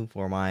talk to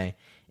for my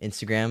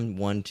Instagram,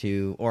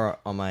 or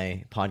on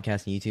my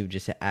podcast and YouTube,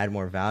 just to add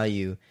more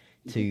value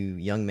to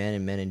young men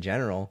and men in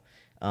general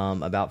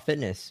about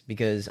fitness,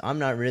 because I'm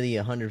not really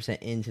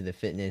 100% into the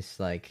fitness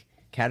like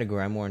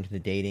category. I'm more into the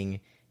dating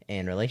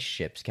and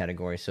relationships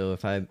category. So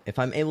if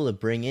I'm able to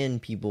bring in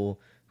people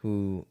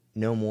who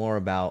know more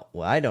about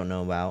what I don't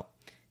know about,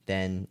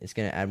 then it's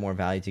going to add more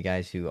value to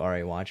guys who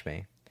already watch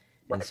me.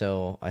 And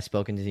so I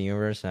spoke into the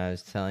universe, and I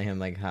was telling him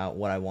like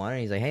what I wanted.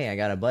 He's like, hey, I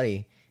got a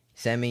buddy.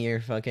 Send me your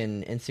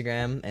fucking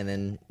Instagram. And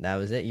then that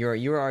was it. You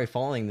were already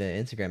following the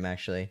Instagram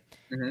actually.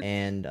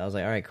 And I was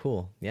like, all right,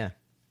 cool. Yeah.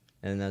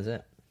 And that's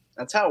it.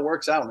 That's how it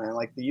works out, man.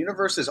 Like the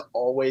universe is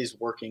always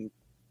working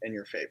in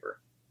your favor.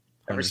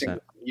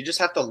 You just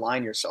have to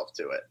align yourself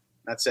to it.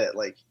 That's it.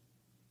 Like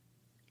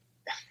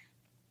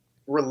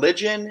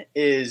religion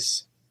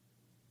it's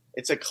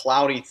a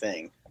cloudy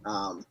thing.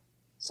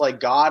 It's like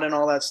God and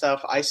all that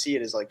stuff. I see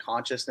it as like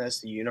consciousness,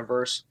 the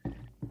universe,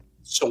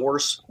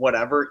 source,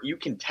 whatever. You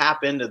can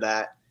tap into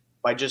that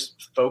by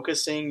just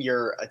focusing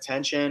your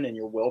attention and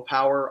your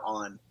willpower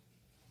on,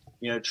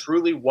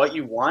 truly what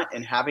you want,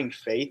 and having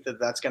faith that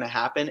that's going to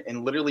happen,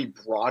 and literally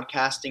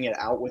broadcasting it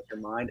out with your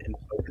mind and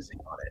focusing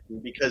on it.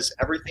 And because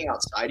everything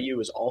outside of you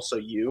is also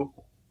you,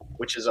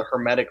 which is a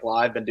hermetic law.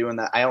 I've been doing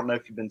that. I don't know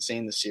if you've been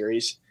seeing the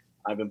series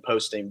I've been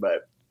posting,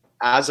 but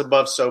as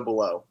above, so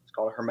below. It's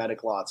called a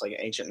hermetic law. It's like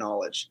ancient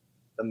knowledge.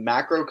 The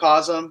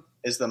macrocosm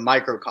is the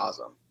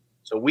microcosm.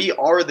 So we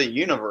are the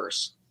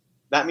universe.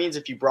 That means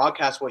if you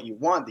broadcast what you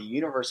want, the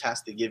universe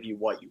has to give you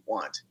what you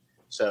want.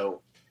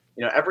 So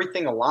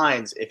everything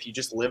aligns if you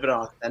just live at an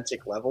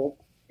authentic level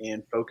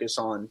and focus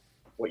on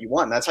what you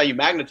want. And that's how you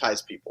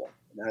magnetize people.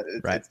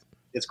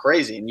 It's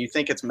crazy. And you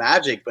think it's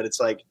magic, but it's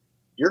like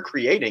you're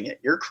creating it.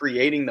 You're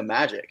creating the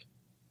magic.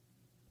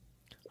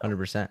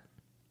 100%.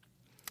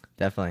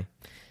 Definitely.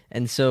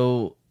 And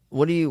so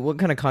what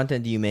kind of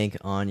content do you make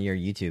on your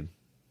YouTube?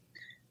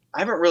 I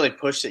haven't really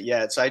pushed it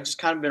yet. So I just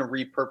kind of been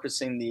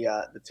repurposing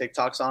the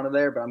TikToks onto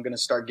there, but I'm going to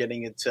start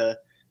getting into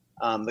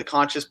the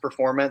conscious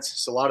performance.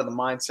 So a lot of the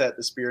mindset,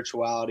 the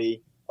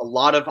spirituality, a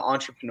lot of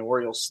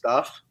entrepreneurial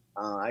stuff.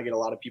 I get a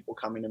lot of people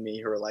coming to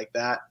me who are like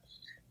that.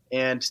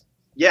 And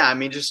yeah, I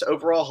mean, just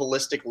overall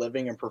holistic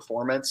living and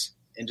performance,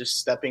 and just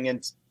stepping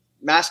into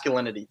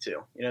masculinity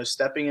too,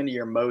 stepping into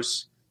your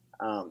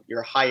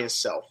your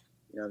highest self,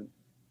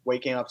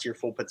 waking up to your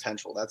full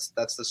potential.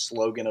 That's the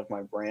slogan of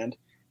my brand.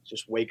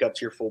 Just wake up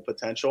to your full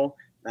potential.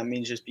 That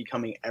means just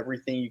becoming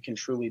everything you can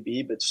truly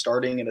be, but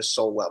starting at a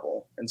soul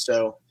level. And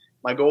so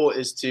my goal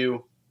is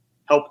to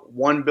help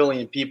 1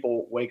 billion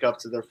people wake up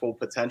to their full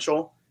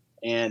potential.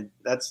 And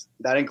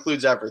that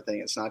includes everything.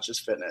 It's not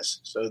just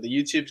fitness. So the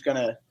YouTube's going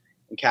to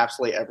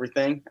encapsulate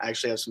everything. I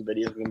actually have some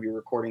videos I'm going to be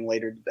recording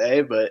later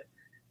today, but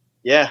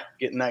yeah,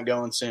 getting that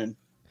going soon.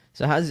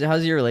 So how's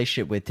your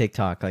relationship with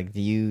TikTok? Like,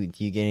 do you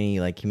get any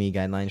like community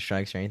guideline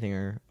strikes or anything,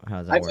 or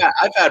how's that work?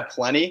 I've had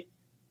plenty,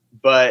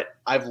 but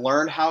I've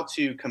learned how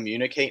to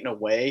communicate in a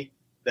way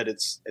that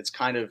it's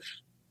kind of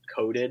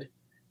coded.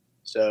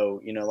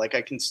 So, like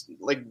I can,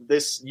 like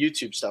this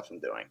YouTube stuff I'm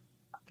doing,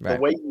 the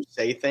way you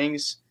say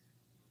things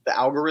the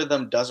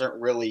algorithm doesn't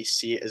really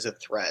see it as a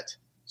threat.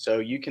 So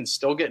you can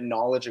still get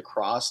knowledge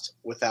across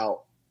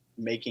without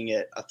making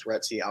it a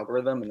threat to the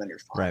algorithm, and then you're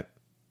fine. Right.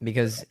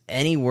 Because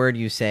any word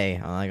you say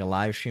on like a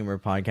live stream or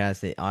podcast,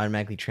 they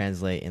automatically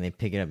translate and they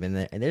pick it up. And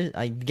there's,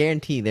 I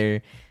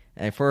guarantee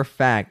for a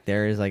fact,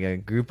 there is like a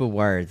group of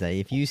words that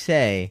if you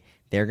say,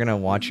 they're going to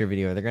watch your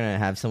video. They're going to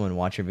have someone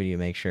watch your video,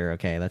 make sure,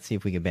 okay, let's see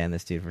if we can ban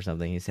this dude for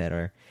something he said.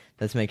 Or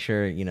let's make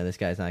sure, you know, this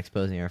guy's not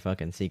exposing our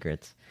fucking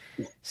secrets.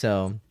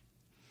 So,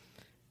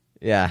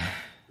 yeah.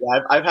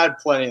 I've had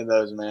plenty of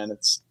those, man.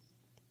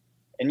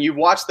 And you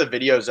watch the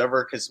videos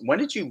over, because when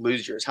did you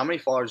lose yours? How many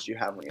followers do you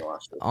have when you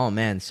lost it? Oh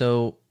man,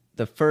 so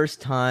the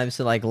first time,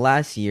 so like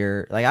last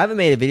year, like I haven't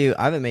made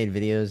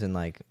videos in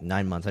like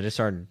 9 months. I just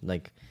started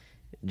like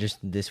just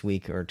this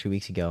week or 2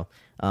 weeks ago.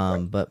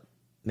 But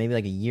maybe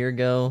like a year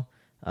ago,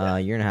 a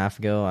year and a half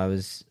ago, I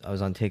was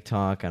on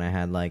TikTok and I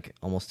had like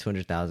almost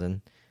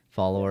 200,000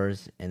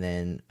 followers, and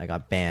then I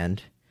got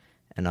banned,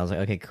 and I was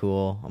like, okay,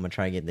 cool, I'm gonna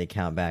try to get the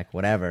account back,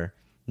 whatever.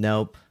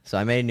 Nope. So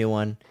I made a new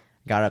one,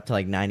 got up to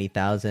like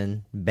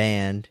 90,000,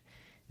 banned.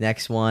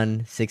 Next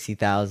one,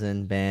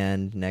 60,000,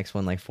 banned. Next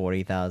one, like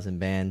 40,000,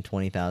 banned.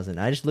 20,000.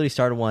 I just literally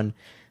started one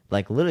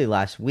like literally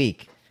last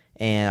week,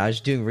 and I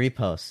was doing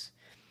reposts,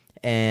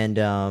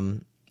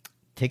 and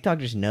TikTok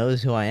just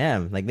knows who I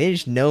am. Like they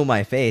just know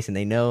my face, and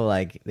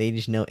they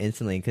just know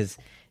instantly because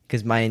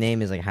my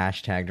name is like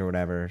hashtagged or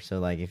whatever. So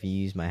like if you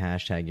use my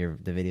hashtag,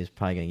 the video is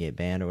probably gonna get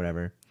banned or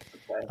whatever.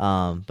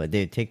 Okay. But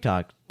dude,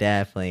 TikTok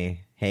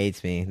definitely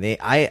hates me.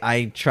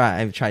 I've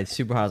tried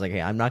super hard. I was like,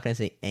 hey, I'm not gonna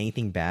say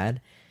anything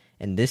bad.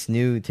 And this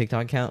new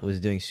TikTok account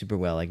was doing super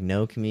well. Like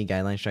no community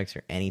guideline strikes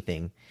or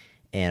anything.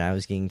 And I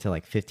was getting to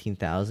like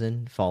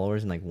 15,000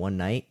 followers in like one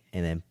night,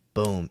 and then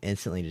boom,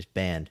 instantly just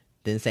banned.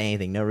 Didn't say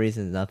anything, no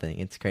reasons, nothing.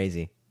 It's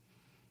crazy.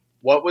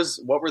 What were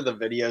the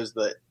videos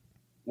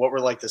what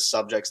were like the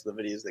subjects of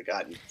the videos that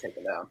got you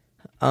taken down?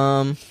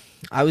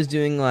 I was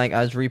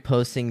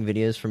reposting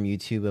videos from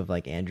YouTube of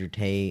like Andrew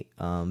Tate,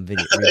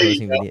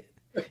 reposting video.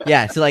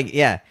 Yeah, so like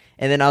and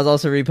then I was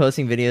also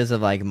reposting videos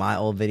of like my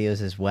old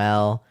videos as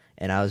well,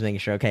 and I was making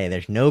sure, okay,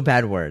 there's no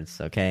bad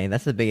words, okay?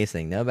 That's the biggest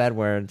thing. No bad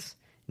words,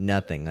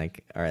 nothing.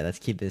 Like, all right, let's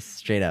keep this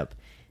straight up.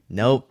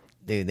 Nope,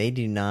 dude, they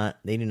do not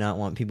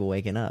want people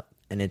waking up,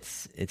 and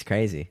it's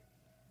crazy.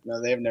 No,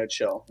 they have no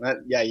chill.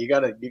 You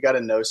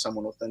gotta know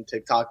someone within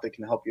TikTok that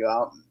can help you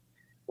out. And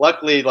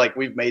luckily, like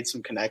we've made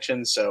some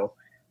connections, so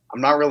I'm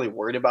not really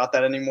worried about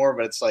that anymore.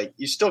 But it's like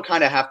you still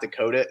kind of have to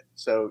code it.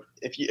 So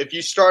if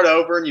you start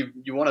over and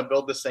you want to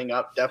build this thing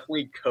up,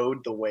 definitely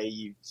code the way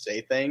you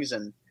say things.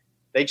 And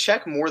they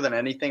check more than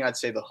anything, I'd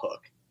say, the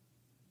hook.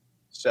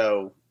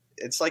 So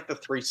it's like the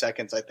 3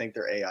 seconds I think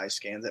their AI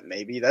scans it.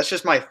 Maybe that's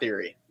just my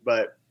theory,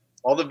 but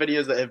all the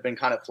videos that have been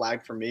kind of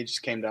flagged for me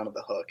just came down to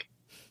the hook.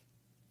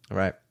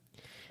 Right.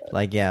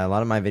 Like, yeah, a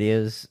lot of my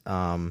videos,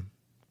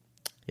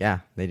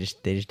 they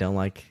just don't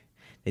like,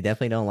 they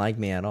definitely don't like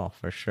me at all,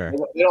 for sure.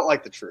 They don't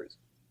like the truth.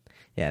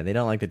 Yeah, they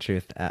don't like the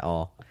truth at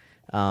all.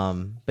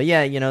 But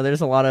yeah, you know,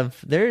 there's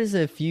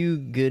a few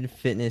good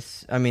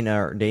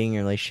dating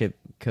relationship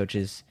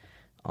coaches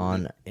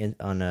on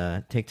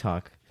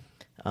TikTok.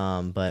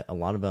 But a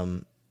lot of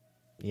them,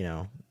 you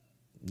know,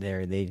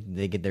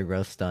 they get their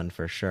growth stunned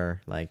for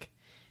sure. Like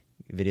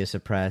video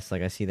suppressed.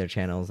 Like I see their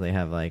channels, they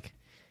have like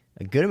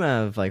a good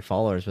amount of like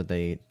followers, but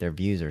their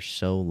views are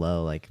so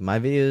low. Like my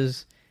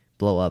videos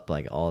blow up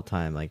like all the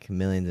time, like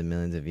millions and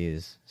millions of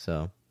views.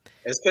 So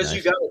it's because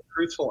you got a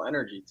truthful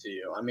energy to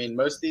you. I mean,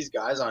 most of these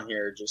guys on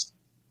here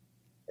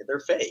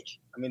they're fake.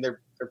 I mean, they're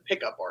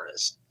pickup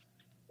artists,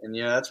 and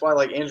you know that's why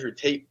like Andrew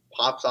Tate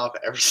pops off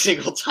every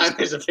single time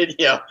there's a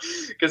video,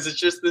 because it's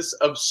just this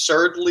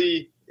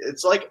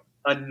it's like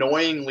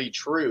annoyingly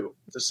true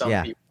to some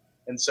people.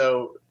 And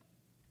so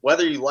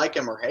whether you like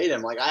him or hate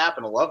him, like I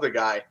happen to love the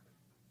guy,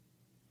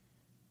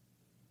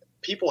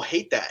 people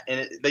hate that,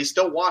 and they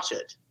still watch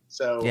it.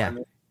 So yeah, I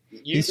mean,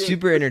 he's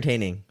super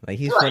entertaining. Like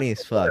he's funny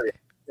as fuck.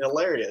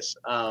 Hilarious.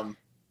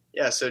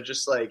 So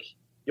just like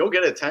you'll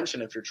get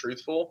attention if you're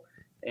truthful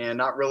and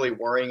not really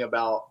worrying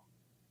about,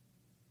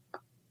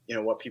 you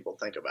know, what people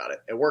think about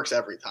it. It works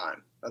every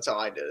time. That's how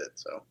I did it.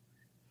 So.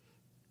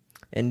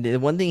 And the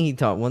one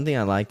thing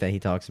I like that he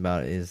talks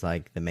about is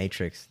like the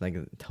Matrix, like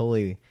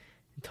totally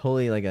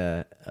like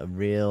a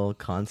real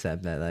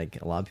concept that like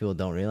a lot of people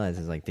don't realize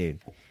is like, dude,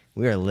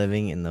 we are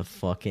living in the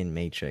fucking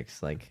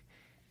Matrix. Like,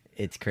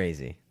 it's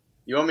crazy.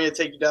 You want me to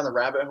take you down the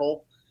rabbit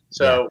hole?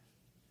 So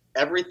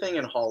everything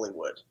in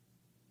Hollywood,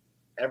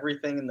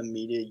 everything in the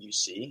media you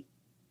see,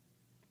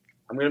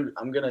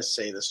 I'm gonna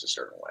say this a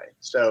certain way.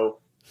 So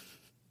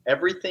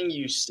everything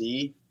you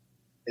see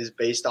is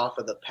based off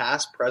of the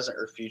past, present,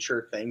 or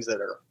future things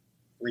that are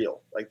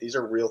real. Like these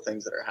are real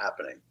things that are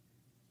happening.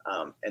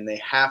 And they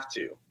have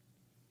to,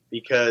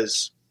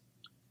 because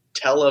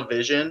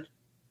television,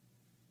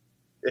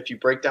 if you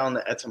break down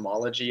the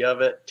etymology of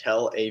it,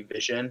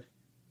 television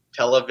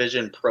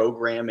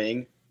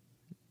programming,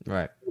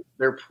 right?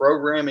 They're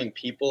programming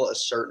people a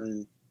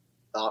certain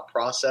thought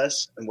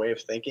process and way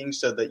of thinking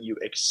so that you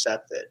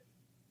accept it.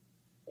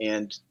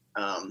 And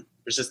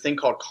there's this thing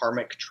called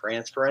karmic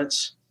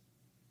transference.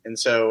 And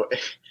so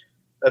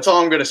that's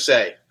all I'm going to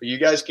say. But you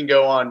guys can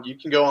go on,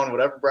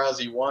 whatever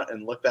browser you want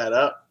and look that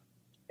up.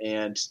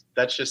 And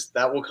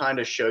that will kind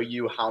of show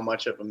you how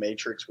much of a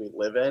matrix we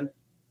live in.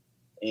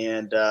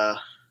 And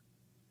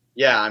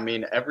yeah, I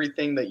mean,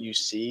 everything that you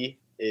see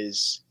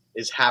is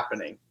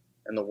happening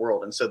in the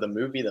world. And so the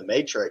movie The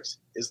Matrix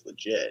is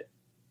legit.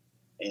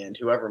 And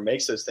whoever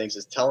makes those things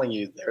is telling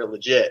you they're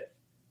legit.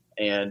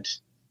 And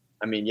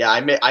I mean, yeah,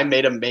 I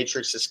made a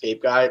Matrix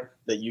escape guide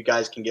that you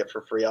guys can get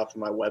for free off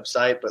of my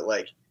website, but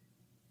like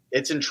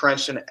it's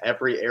entrenched in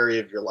every area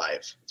of your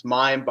life. It's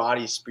mind,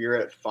 body,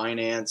 spirit,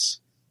 finance.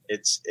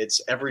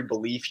 It's every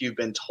belief you've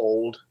been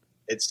told.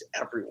 It's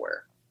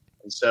everywhere.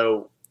 And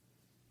so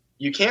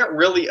you can't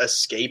really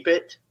escape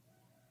it,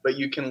 but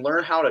you can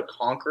learn how to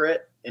conquer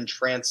it and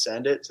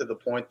transcend it to the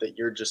point that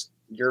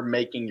you're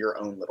making your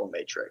own little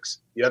matrix.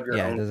 You have your own.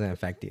 Yeah, it doesn't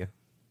affect you.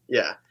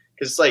 Yeah,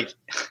 because it's like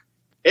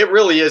it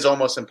really is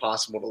almost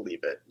impossible to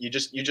leave it. You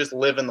just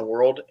live in the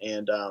world,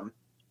 and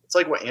it's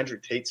like what Andrew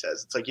Tate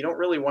says. It's like you don't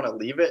really want to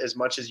leave it as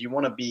much as you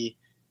want to be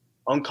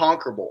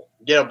unconquerable.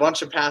 Get a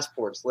bunch of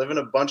passports, live in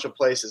a bunch of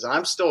places. And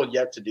I'm still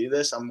yet to do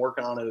this. I'm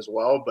working on it as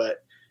well,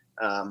 but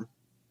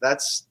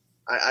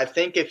I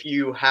think if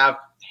you have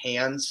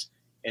hands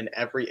in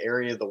every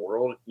area of the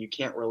world, you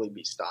can't really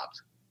be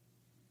stopped.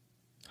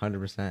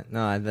 100%.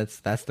 No,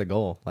 that's the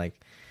goal. Like,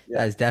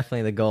 that is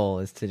definitely the goal,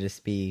 is to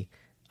just be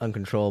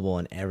uncontrollable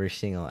in every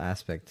single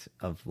aspect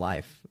of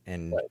life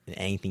and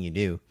anything you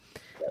do.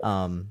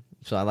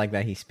 So I like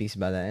that he speaks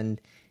about that. And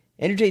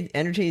Andrew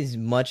Tate is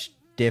much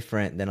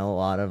different than a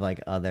lot of like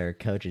other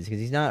coaches, because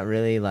he's not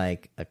really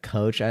like a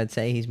coach. I'd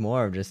say he's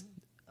more of just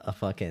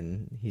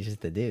he's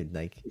just a dude.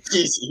 Like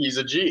he's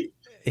a G.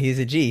 He's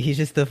a G. He's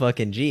just the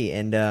fucking G.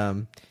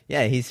 And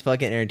yeah, he's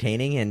fucking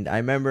entertaining. And I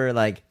remember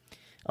like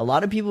a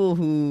lot of people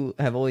who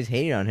have always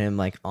hated on him,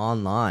 like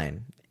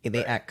online,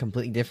 they act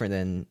completely different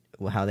than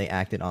how they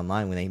acted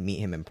online when they meet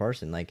him in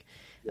person. Like,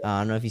 I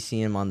don't know if you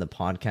see him on the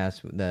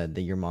podcast,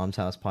 the Your Mom's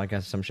House podcast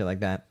or some shit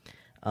like that.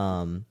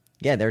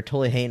 Yeah, they're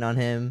totally hating on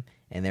him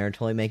and they're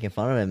totally making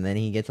fun of him. And then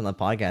he gets on the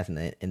podcast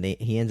and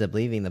he ends up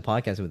leaving the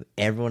podcast with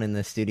everyone in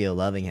the studio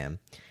loving him.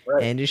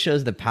 Right. And it just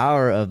shows the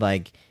power of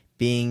like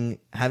having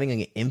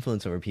an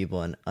influence over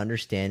people and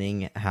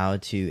understanding how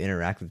to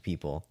interact with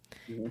people.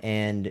 Mm-hmm.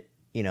 And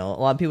you know, a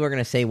lot of people are going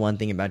to say one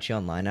thing about you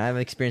online. I've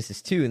experienced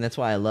this too, and that's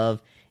why I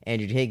love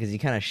Andrew Tate, because he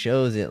kind of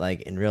shows it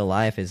like in real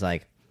life. Is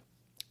like,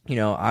 you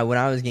know, when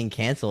I was getting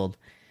canceled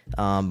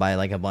by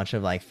like a bunch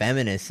of like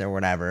feminists or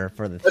whatever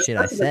for the shit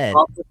I said.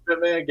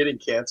 Man, getting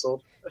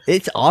canceled.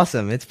 It's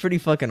awesome. It's pretty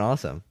fucking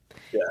awesome.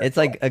 Yeah, it's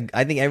like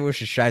I think everyone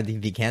should strive to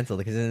be canceled,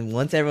 because then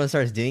once everyone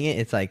starts doing it,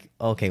 it's like,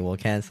 okay, well,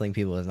 canceling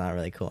people is not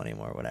really cool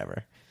anymore, or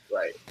whatever.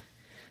 Right.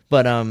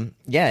 But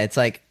yeah, it's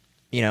like,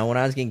 you know, when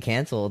I was getting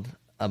canceled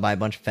by a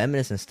bunch of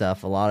feminists and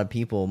stuff, a lot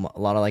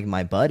of like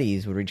my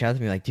buddies would reach out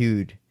to me like,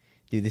 dude,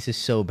 this is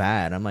so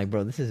bad. I'm like,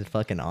 bro, this is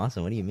fucking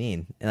awesome. What do you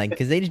mean? And like,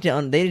 because they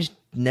just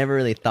never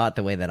really thought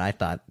the way that I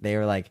thought. They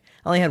were like,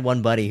 I only had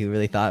one buddy who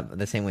really thought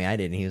the same way I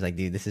did, and he was like,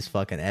 dude, this is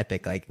fucking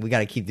epic. Like, we got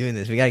to keep doing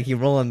this. We got to keep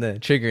rolling the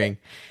triggering.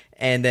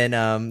 And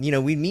then, you know,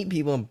 we'd meet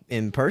people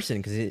in person,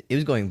 because it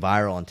was going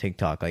viral on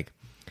TikTok. Like,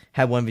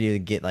 had one video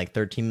get like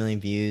 13 million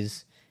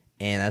views,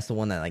 and that's the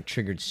one that like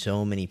triggered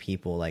so many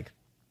people, like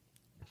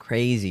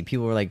crazy.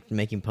 People were like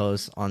making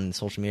posts on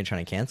social media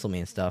trying to cancel me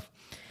and stuff.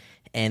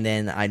 And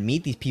then I'd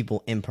meet these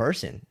people in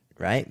person,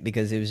 right?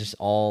 Because it was just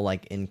all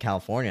like in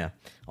California,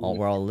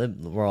 where all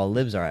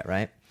libs are at,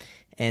 right?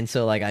 And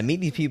so like I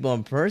meet these people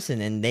in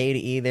person, and they'd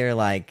either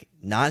like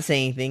not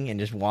say anything and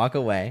just walk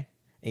away,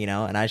 you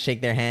know, and I'd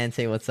shake their hand,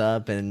 say what's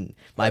up, and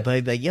my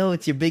buddy'd be like, yo,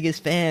 it's your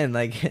biggest fan.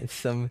 Like,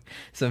 some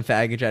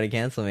faggot try to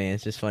cancel me.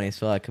 It's just funny as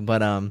fuck.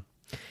 But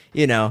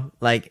you know,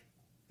 like,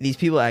 these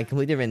people act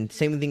completely different.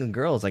 Same thing with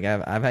girls. Like,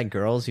 I've had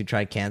girls who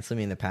tried canceling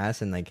me in the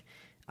past, and like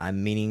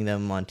I'm meeting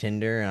them on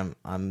Tinder, and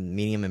I'm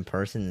meeting them in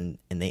person,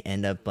 and they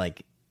end up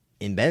like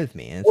in bed with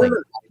me. And it's like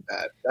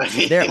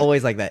that. They're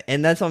always like that.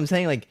 And that's what I'm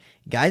saying. Like,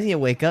 guys need to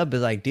wake up.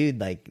 Is like, dude,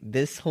 like,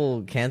 this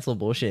whole cancel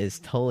bullshit is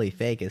totally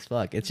fake as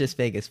fuck. It's just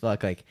fake as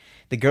fuck. Like,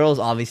 the girls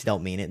obviously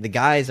don't mean it. The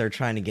guys are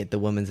trying to get the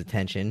woman's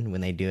attention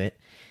when they do it,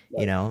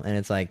 you know. And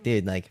it's like,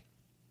 dude, like,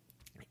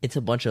 it's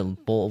a bunch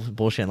of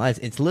bullshit and lies.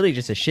 It's literally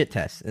just a shit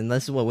test. And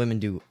this is what women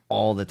do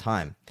all the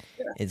time.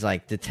 Yeah. It's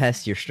like to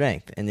test your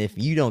strength. And if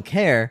you don't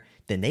care,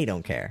 then they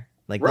don't care.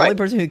 Like, the only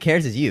person who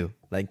cares is you.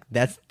 Like,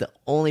 that's the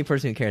only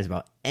person who cares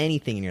about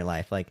anything in your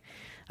life. Like,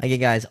 I get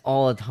guys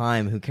all the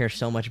time who care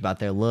so much about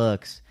their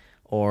looks,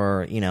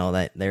 or, you know,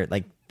 that they're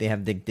like, they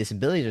have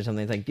disabilities or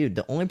something. It's like, dude,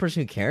 the only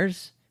person who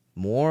cares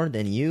more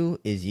than you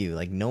is you.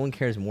 Like, no one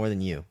cares more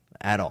than you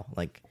at all.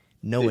 Like,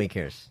 nobody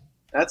cares.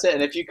 That's it.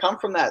 And if you come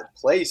from that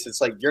place,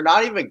 it's like you're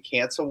not even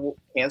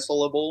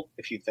cancelable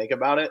if you think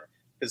about it.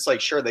 It's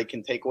like, sure, they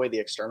can take away the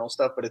external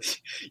stuff, but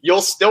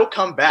you'll still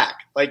come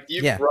back. Like,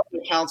 you've run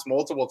accounts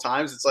multiple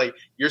times. It's like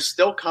you're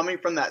still coming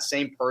from that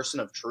same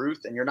person of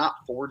truth, and you're not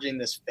forging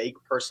this fake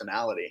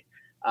personality.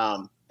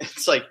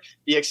 It's like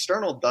the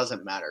external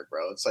doesn't matter,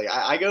 bro. It's like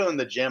I go in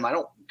the gym. I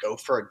don't go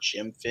for a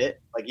gym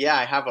fit. Like, yeah,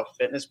 I have a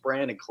fitness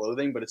brand and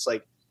clothing, but it's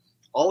like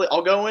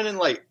I'll go in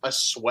like a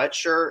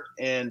sweatshirt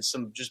and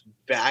some just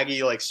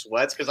baggy like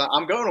sweats because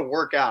I'm going to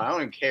work out. I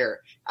don't even care.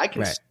 I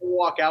can Right. still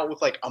walk out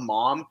with like a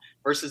mom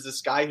versus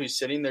this guy who's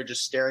sitting there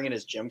just staring at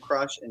his gym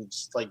crush and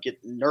just like get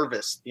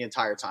nervous the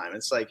entire time.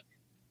 It's like,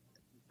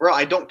 bro,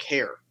 I don't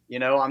care. You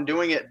know, I'm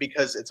doing it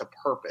because it's a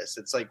purpose.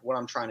 It's like what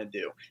I'm trying to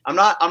do. I'm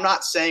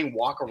not saying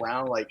walk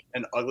around like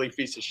an ugly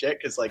piece of shit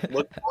because like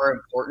looks are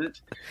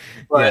important,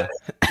 but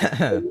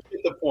Yeah. you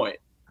get the point.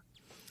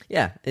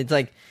 Yeah, it's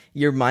like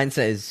your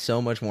mindset is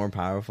so much more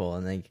powerful,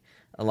 and like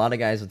a lot of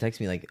guys will text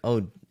me like,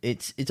 "Oh,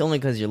 it's only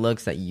because your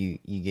looks that you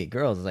get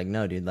girls." It's like,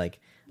 no, dude. Like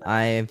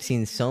I have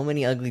seen so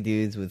many ugly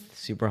dudes with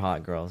super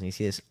hot girls, and you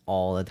see this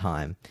all the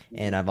time.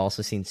 And I've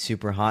also seen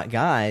super hot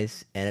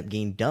guys end up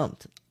getting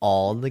dumped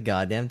all the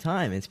goddamn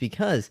time. It's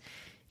because,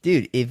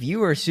 dude, if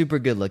you are super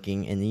good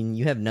looking and then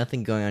you have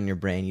nothing going on in your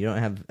brain, you don't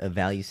have a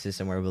value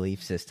system or a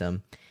belief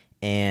system,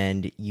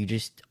 and you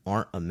just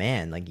aren't a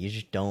man. Like you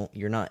just don't.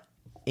 You're not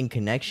in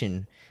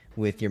connection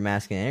with your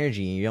masculine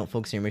energy. You don't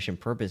focus on your mission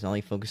purpose. All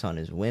you focus on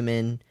is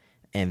women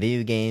and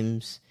video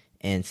games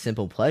and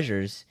simple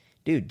pleasures.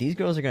 Dude, these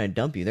girls are gonna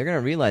dump you. They're gonna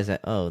realize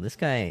that, oh, this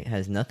guy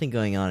has nothing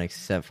going on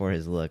except for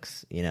his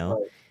looks, you know,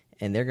 Right.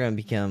 and they're gonna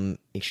become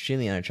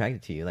extremely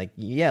unattracted to you. Like,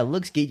 yeah,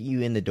 looks get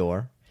you in the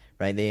door,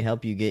 right? They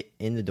help you get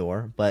in the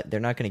door, but they're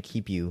not gonna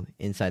keep you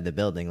inside the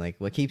building. Like,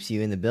 what keeps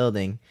you in the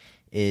building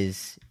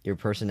is your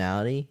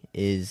personality,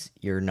 is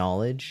your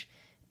knowledge,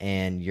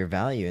 and your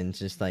value, and it's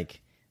just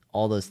like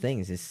all those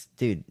things. It's,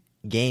 dude,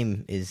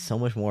 game is so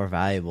much more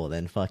valuable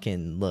than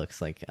fucking looks.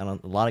 Like, I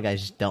don't. A lot of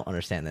guys just don't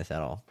understand this at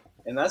all.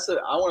 And that's it.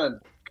 I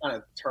want to kind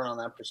of turn on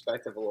that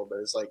perspective a little bit.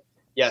 It's like,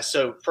 yeah,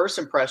 so first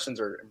impressions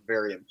are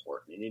very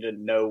important. You need to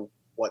know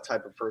what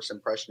type of first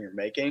impression you're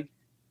making.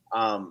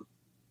 Um,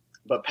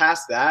 but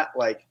past that,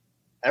 like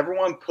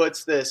everyone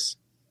puts this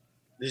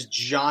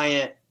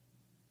giant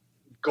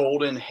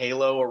golden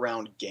halo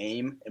around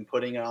game and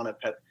putting it on a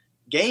pet.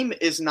 Game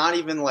is not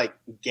even like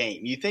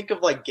game. You think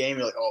of like game,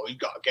 you're like, oh, you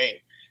got game.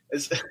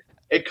 It's,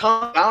 it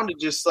comes down to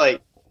just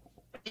like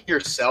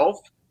yourself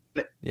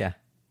Yeah,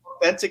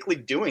 authentically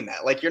doing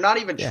that. Like you're not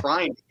even yeah,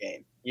 trying the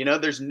game. You know,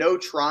 there's no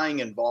trying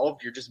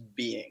involved. You're just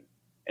being,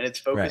 and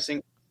it's right. focusing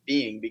on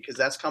being because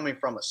that's coming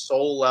from a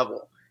soul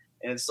level.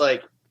 And it's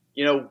like,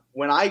 you know,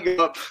 when I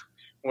go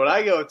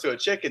to a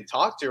chick and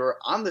talk to her,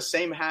 I'm the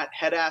same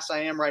head ass I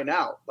am right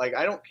now. Like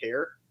I don't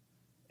care,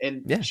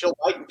 and Yeah, she'll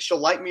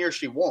like me or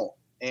she won't.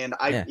 And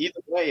I yeah, either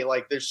way,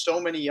 like there's so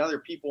many other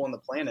people on the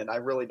planet. I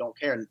really don't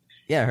care. And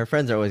yeah. Her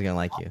friends are always gonna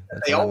like you.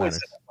 That's they all that always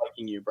end matters. up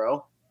liking you,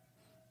 bro.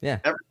 Yeah,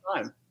 Every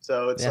time.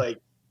 So it's yeah. like,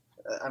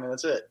 I mean,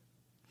 that's it.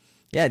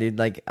 Yeah, dude,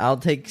 like I'll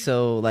take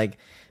so like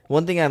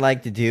one thing I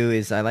like to do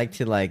is I like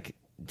to like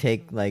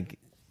take like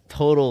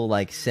total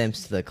like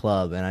simps to the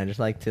club, and I just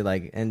like to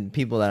like, and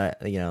people that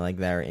I, like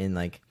that are in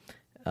like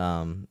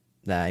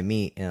that I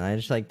meet, and I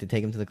just like to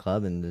take them to the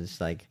club and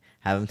just like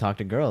have them talk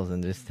to girls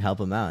and just help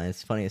them out. And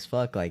it's funny as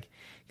fuck, like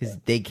because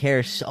they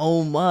care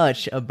so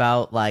much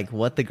about like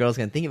what the girl's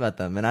gonna think about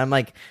them, and I'm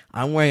like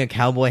I'm wearing a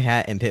cowboy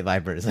hat and pit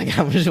vipers, like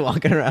I'm just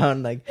walking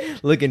around like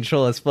looking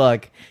troll as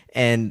fuck,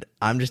 and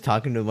I'm just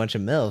talking to a bunch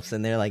of milfs,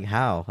 and they're like,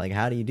 how? Like,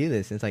 how do you do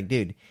this? And it's like,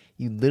 dude,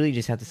 you literally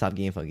just have to stop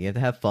getting fucked. You have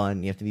to have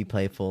fun. You have to be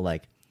playful.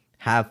 Like,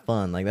 have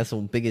fun. Like, that's the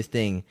biggest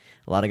thing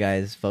a lot of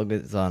guys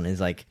focus on is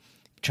like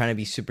trying to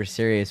be super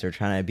serious or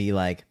trying to be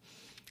like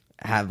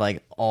have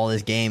like all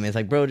this game. It's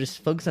like, bro,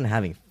 just focus on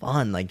having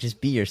fun. Like,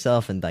 just be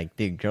yourself, and like,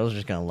 dude, girls are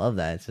just gonna love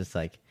that. It's just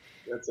like,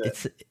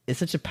 That's it. it's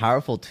such a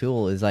powerful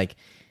tool. Is like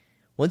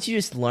once you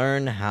just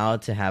learn how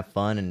to have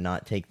fun and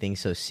not take things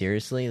so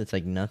seriously, it's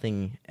like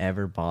nothing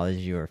ever bothers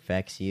you or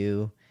affects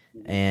you,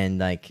 and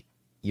like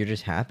you're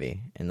just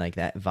happy, and like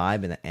that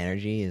vibe and the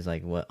energy is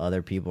like what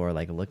other people are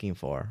like looking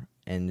for,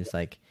 and it's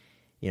like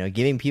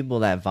giving people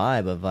that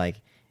vibe of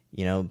like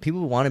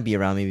people want to be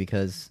around me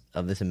because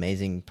of this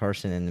amazing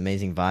person and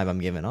amazing vibe I'm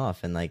giving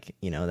off, and like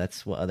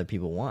that's what other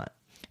people want.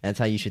 And that's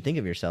how you should think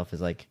of yourself,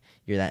 is like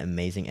you're that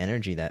amazing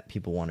energy that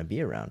people want to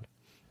be around.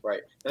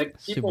 Right. Like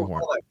Super people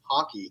important. call that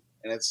cocky,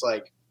 and it's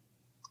like,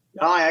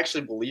 no, I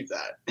actually believe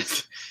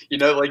that.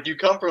 Like you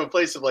come from a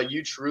place of like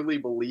you truly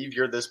believe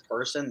you're this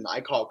person.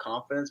 I call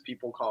confidence,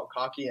 people call it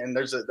cocky, and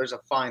there's a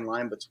fine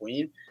line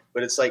between.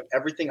 But it's like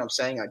everything I'm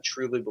saying, I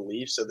truly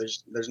believe. So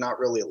there's not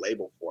really a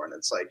label for it. And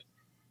it's like,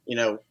 you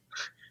know,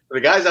 for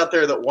the guys out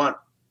there that want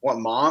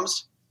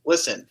moms,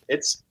 listen,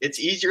 it's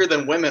easier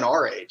than women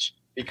our age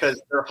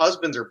because their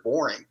husbands are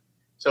boring.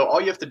 So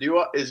all you have to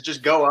do is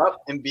just go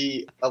up and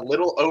be a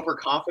little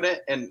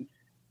overconfident and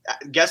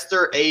guess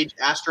their age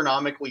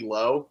astronomically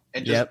low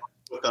and just Yep.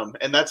 with them.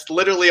 And that's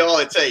literally all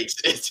it takes.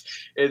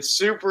 It's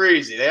super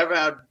easy. They haven't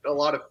had a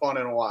lot of fun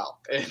in a while.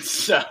 And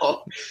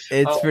so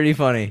It's pretty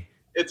funny.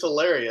 it's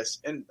hilarious.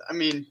 And I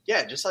mean,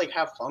 yeah, just like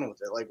have fun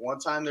with it. Like one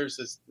time there's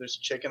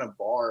chick in a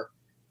bar,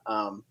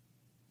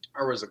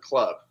 or was a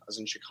club. I was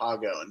in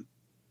Chicago and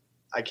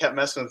I kept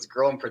messing with this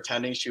girl and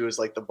pretending she was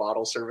like the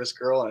bottle service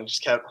girl, and I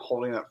just kept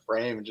holding that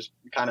frame and just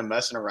kind of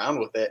messing around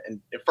with it.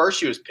 And at first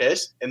she was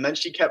pissed, and then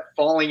she kept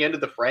falling into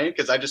the frame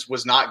because I just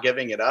was not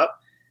giving it up.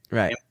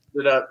 Right.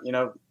 And ended up,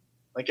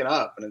 linking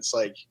up, and it's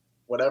like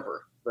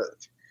whatever, but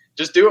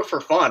just do it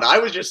for fun. I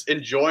was just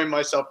enjoying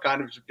myself,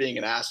 kind of just being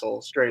an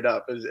asshole, straight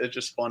up. It's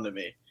just fun to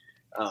me.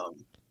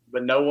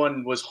 But no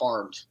one was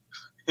harmed.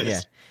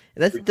 Yeah.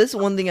 That's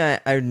one thing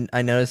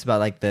I noticed about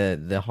like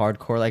the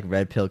hardcore like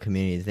red pill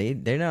communities.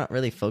 They're not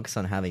really focused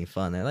on having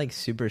fun. They're like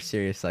super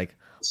serious like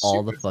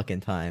all the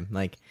fucking time.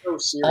 Like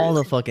all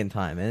the fucking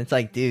time. And it's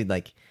like, dude,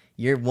 like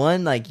you're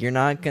you're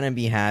not gonna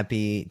be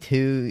happy.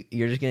 Two,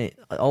 you're just gonna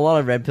a lot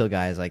of red pill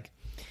guys like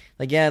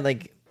yeah,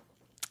 like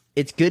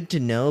it's good to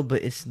know,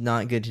 but it's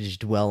not good to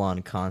just dwell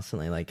on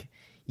constantly. Like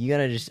you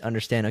gotta just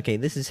understand, okay,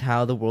 this is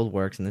how the world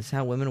works and this is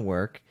how women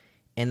work.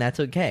 And that's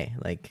okay.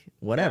 Like,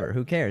 whatever.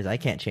 Who cares? I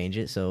can't change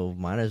it, so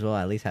might as well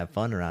at least have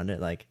fun around it.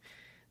 Like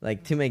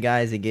too many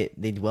guys,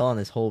 they dwell on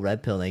this whole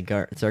red pill. They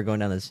start going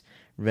down this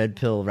red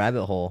pill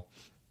rabbit hole,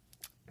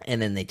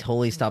 and then they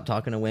totally stop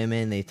talking to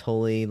women. They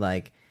totally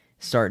like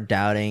start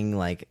doubting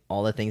like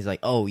all the things. Like,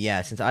 oh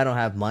yeah, since I don't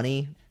have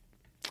money,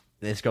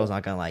 this girl's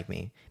not gonna like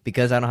me.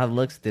 Because I don't have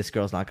looks, this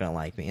girl's not gonna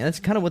like me. And that's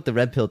kind of what the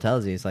red pill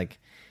tells you. It's like,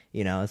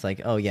 it's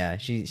like, oh yeah,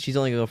 she's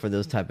only gonna go for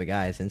those type of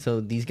guys. And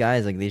so these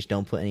guys, like, they just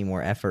don't put any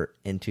more effort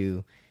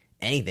into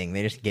anything.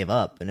 They just give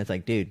up. And it's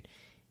like, dude,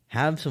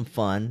 have some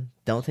fun.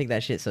 Don't take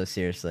that shit so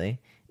seriously.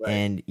 Right.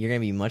 And you're gonna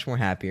be much more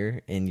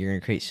happier, and you're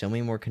gonna create so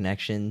many more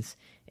connections.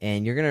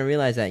 And you're gonna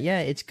realize that,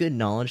 yeah, it's good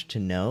knowledge to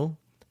know,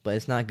 but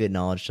it's not good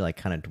knowledge to like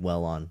kind of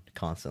dwell on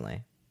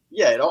constantly.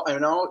 Yeah, it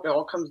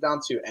all comes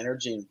down to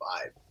energy and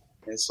vibe.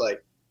 And it's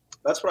like,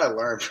 that's what I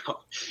learned, bro.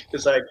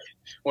 Because like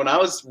when I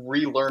was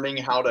relearning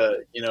how to,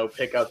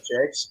 pick up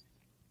chicks,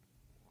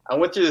 I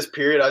went through this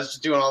period. I was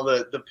just doing all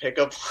the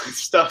pickup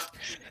stuff,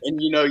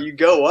 and you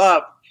go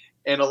up,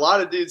 and a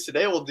lot of dudes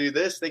today will do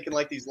this, thinking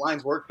like these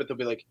lines work, but they'll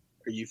be like,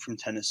 "Are you from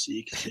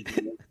Tennessee?"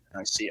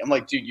 I see. I'm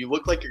like, dude, you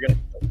look like you're gonna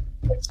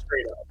like,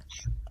 straight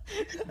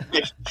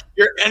up.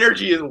 Your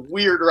energy is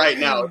weird right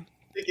now. I'm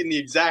thinking the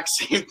exact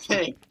same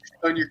thing.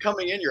 When you're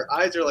coming in, your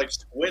eyes are like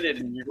squinted,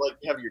 and you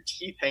have your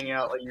teeth hanging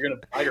out like you're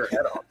gonna bite your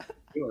head off. What are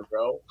you doing,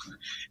 bro?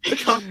 It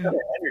comes out of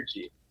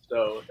energy.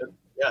 So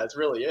yeah, that's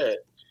really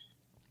it.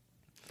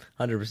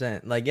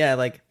 100%. Like yeah,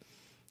 like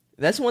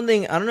that's one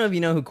thing. I don't know if you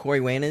know who Corey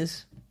Wayne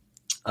is.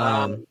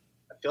 I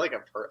feel like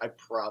I've heard. I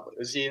probably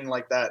is he in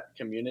like that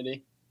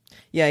community?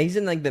 Yeah, he's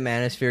in like the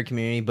Manosphere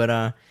community.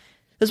 But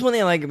that's one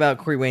thing I like about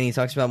Corey Wayne. He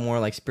talks about more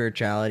like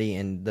spirituality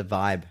and the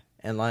vibe,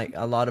 and like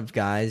a lot of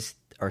guys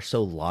are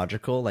so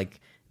logical,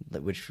 like.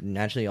 Which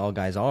naturally all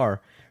guys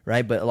are,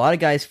 right? But a lot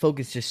of guys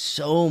focus just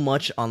so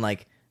much on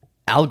like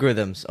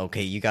algorithms.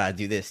 Okay, you gotta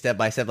do this step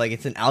by step. Like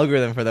it's an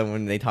algorithm for them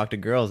when they talk to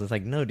girls. It's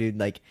like, no, dude,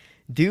 like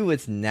do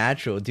what's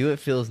natural. Do what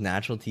feels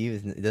natural to you.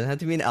 It doesn't have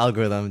to be an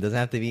algorithm. It doesn't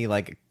have to be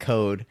like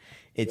code.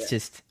 It's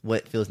just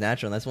what feels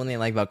natural. And that's one thing I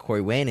like about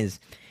Corey Wayne is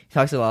he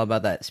talks a lot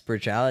about that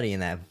spirituality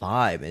and that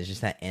vibe. It's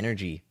just that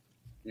energy.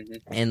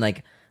 Mm-hmm. And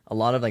like a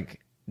lot of like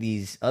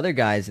these other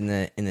guys in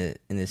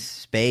this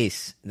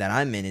space that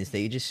I'm in is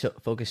they just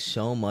focus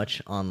so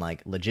much on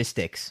like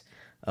logistics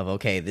of,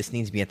 okay, this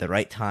needs to be at the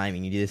right time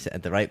and you do this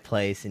at the right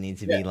place. It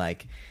needs to be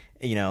like,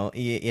 you have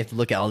to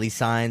look at all these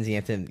signs. You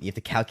have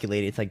to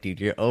calculate it. It's like,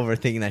 dude, you're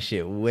overthinking that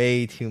shit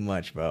way too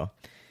much, bro.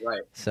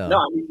 Right. So no,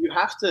 I mean, you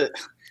have to.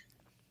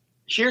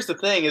 Here's the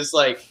thing: is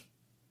like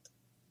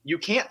you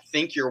can't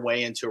think your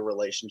way into a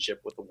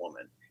relationship with a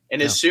woman,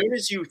 and as soon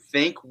as you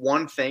think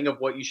one thing of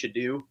what you should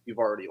do, you've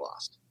already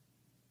lost.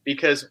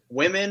 Because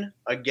women,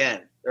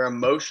 again, they're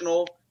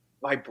emotional,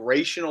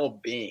 vibrational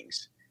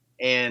beings.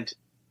 And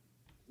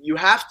you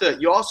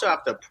also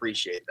have to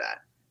appreciate that.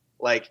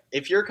 Like,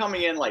 if you're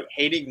coming in, like,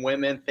 hating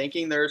women,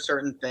 thinking they're a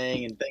certain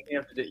thing, and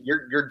thinking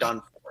you're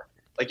done for.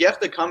 Like, you have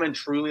to come in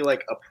truly,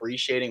 like,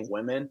 appreciating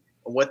women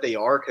and what they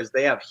are, because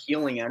they have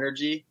healing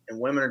energy, and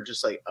women are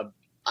just, like,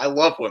 I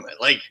love women.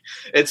 Like,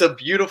 it's a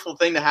beautiful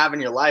thing to have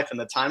in your life. And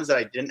the times that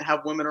I didn't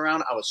have women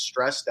around, I was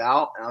stressed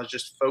out and I was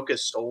just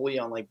focused solely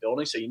on like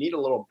building. So you need a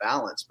little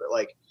balance, but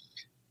like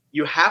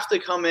you have to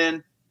come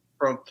in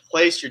from a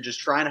place you're just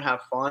trying to have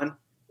fun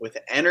with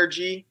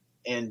energy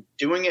and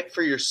doing it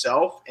for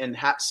yourself and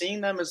seeing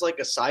them as like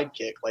a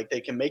sidekick. Like they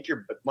can make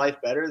your life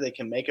better. They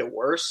can make it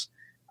worse.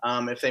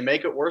 If they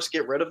make it worse,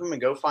 get rid of them and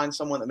go find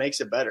someone that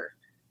makes it better.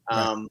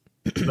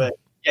 But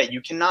yeah, you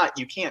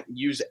can't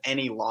use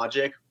any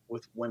logic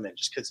with women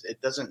just because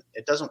it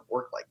doesn't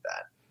work like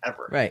that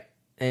ever. Right.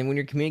 And when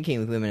you're communicating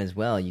with women as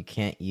well, you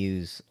can't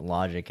use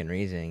logic and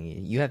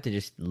reasoning. You have to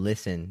just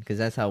listen, because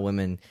that's how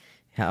women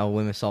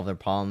solve their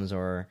problems,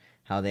 or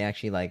how they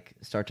actually like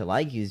start to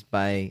like you, is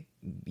by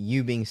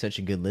you being such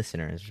a good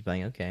listener. It's just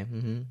like, okay,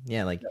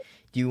 yeah, like,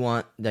 do you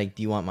want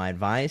my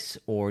advice,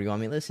 or do you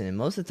want me to listen? And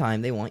most of the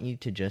time, they want you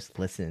to just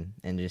listen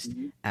and just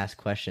ask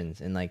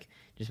questions and like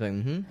just like,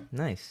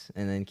 nice,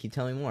 and then keep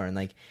telling me more. And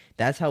like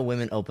that's how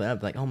women open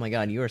up. Like, oh my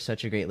god, you are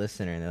such a great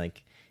listener. And they're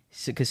like,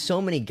 because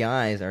so many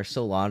guys are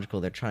so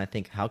logical, they're trying to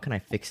think, how can I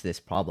fix this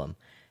problem?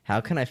 How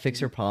can I fix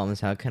her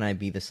problems? How can I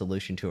be the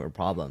solution to her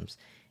problems?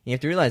 And you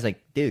have to realize,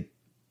 like, dude,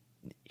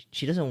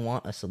 she doesn't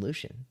want a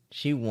solution.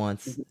 She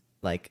wants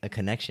like a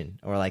connection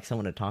or like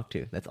someone to talk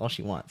to. That's all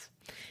she wants.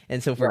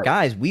 And so for Right.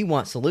 guys, we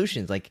want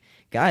solutions. Like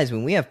guys,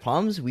 when we have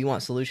problems, we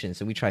want solutions.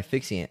 So we try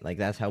fixing it. Like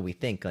that's how we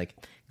think. Like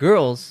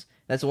girls,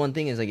 that's the one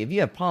thing is like if you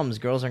have problems,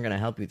 girls aren't going to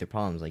help you with your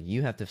problems. Like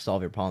you have to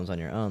solve your problems on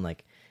your own.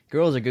 Like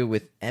girls are good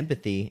with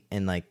empathy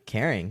and like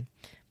caring,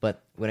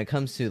 but when it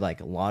comes to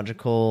like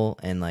logical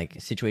and like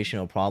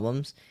situational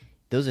problems,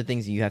 those are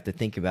things that you have to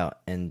think about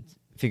and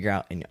figure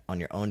out on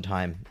your own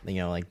time, you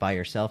know, like by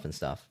yourself and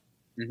stuff.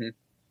 Hmm.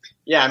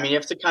 Yeah, I mean, you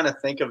have to kind of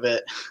think of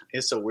it.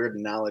 It's a weird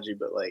analogy,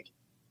 but like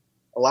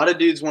a lot of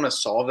dudes want to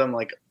solve them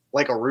like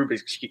a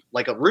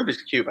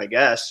Rubik's cube, I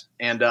guess.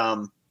 And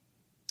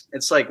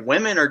it's like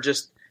women are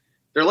just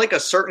they're like a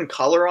certain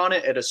color on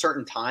it at a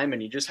certain time,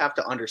 and you just have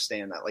to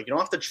understand that. Like you don't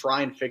have to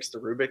try and fix the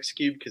Rubik's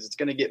cube because it's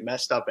going to get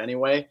messed up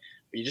anyway.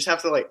 But you just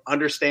have to like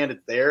understand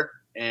it's there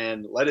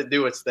and let it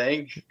do its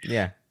thing.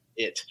 Yeah.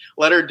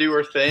 Let her do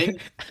her thing.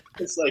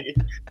 It's like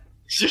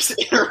just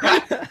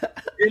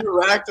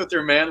interact with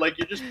her, man. Like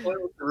you're just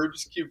playing with the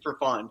Rubik's cube for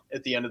fun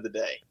at the end of the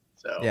day.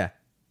 So Yeah.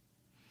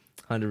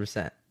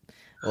 100%.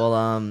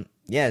 Well,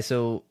 yeah.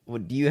 So,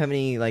 do you have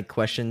any like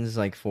questions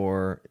like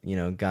for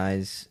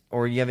guys,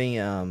 or you have any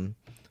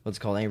what's it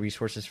called, any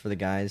resources for the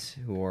guys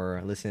who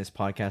are listening to this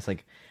podcast,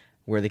 like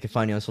where they can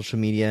find you on social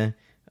media,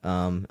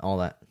 all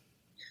that?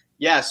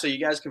 yeah, so you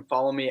guys can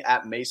follow me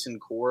at Mason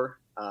Kuhr,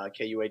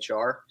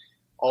 Kuhr,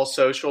 all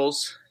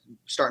socials.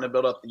 Starting to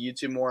build up the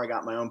YouTube more. I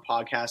got my own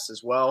podcast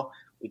as well.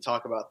 We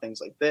talk about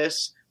things like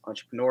this: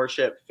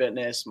 entrepreneurship,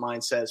 fitness,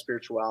 mindset,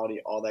 spirituality,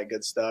 all that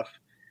good stuff.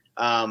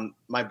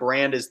 My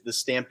brand is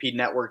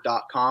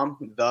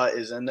thestampedenetwork.com. The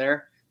is in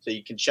there, so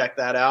you can check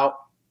that out.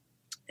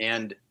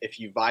 And if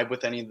you vibe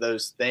with any of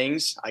those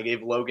things, I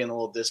gave Logan a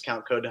little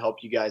discount code to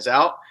help you guys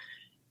out.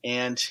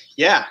 And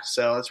yeah,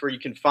 so that's where you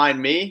can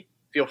find me.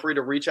 Feel free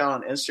to reach out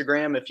on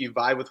Instagram if you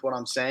vibe with what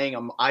I'm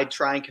saying. I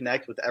try and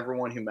connect with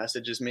everyone who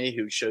messages me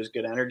who shows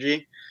good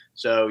energy.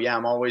 So yeah,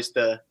 I'm always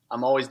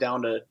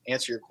down to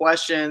answer your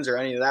questions or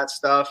any of that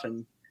stuff.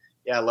 And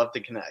yeah, I love to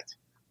connect.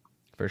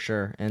 For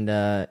sure. And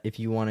if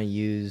you want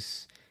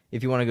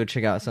to go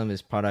check out some of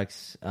his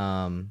products,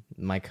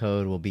 my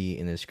code will be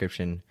in the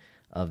description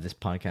of this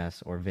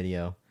podcast or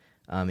video.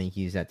 And you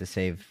can use that to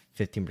save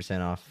 15%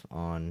 off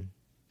on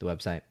the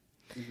website.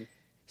 Mm-hmm.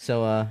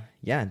 So,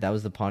 yeah, that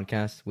was the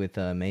podcast with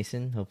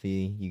Mason.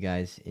 Hopefully you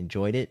guys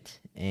enjoyed it,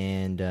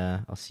 and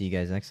I'll see you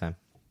guys next time.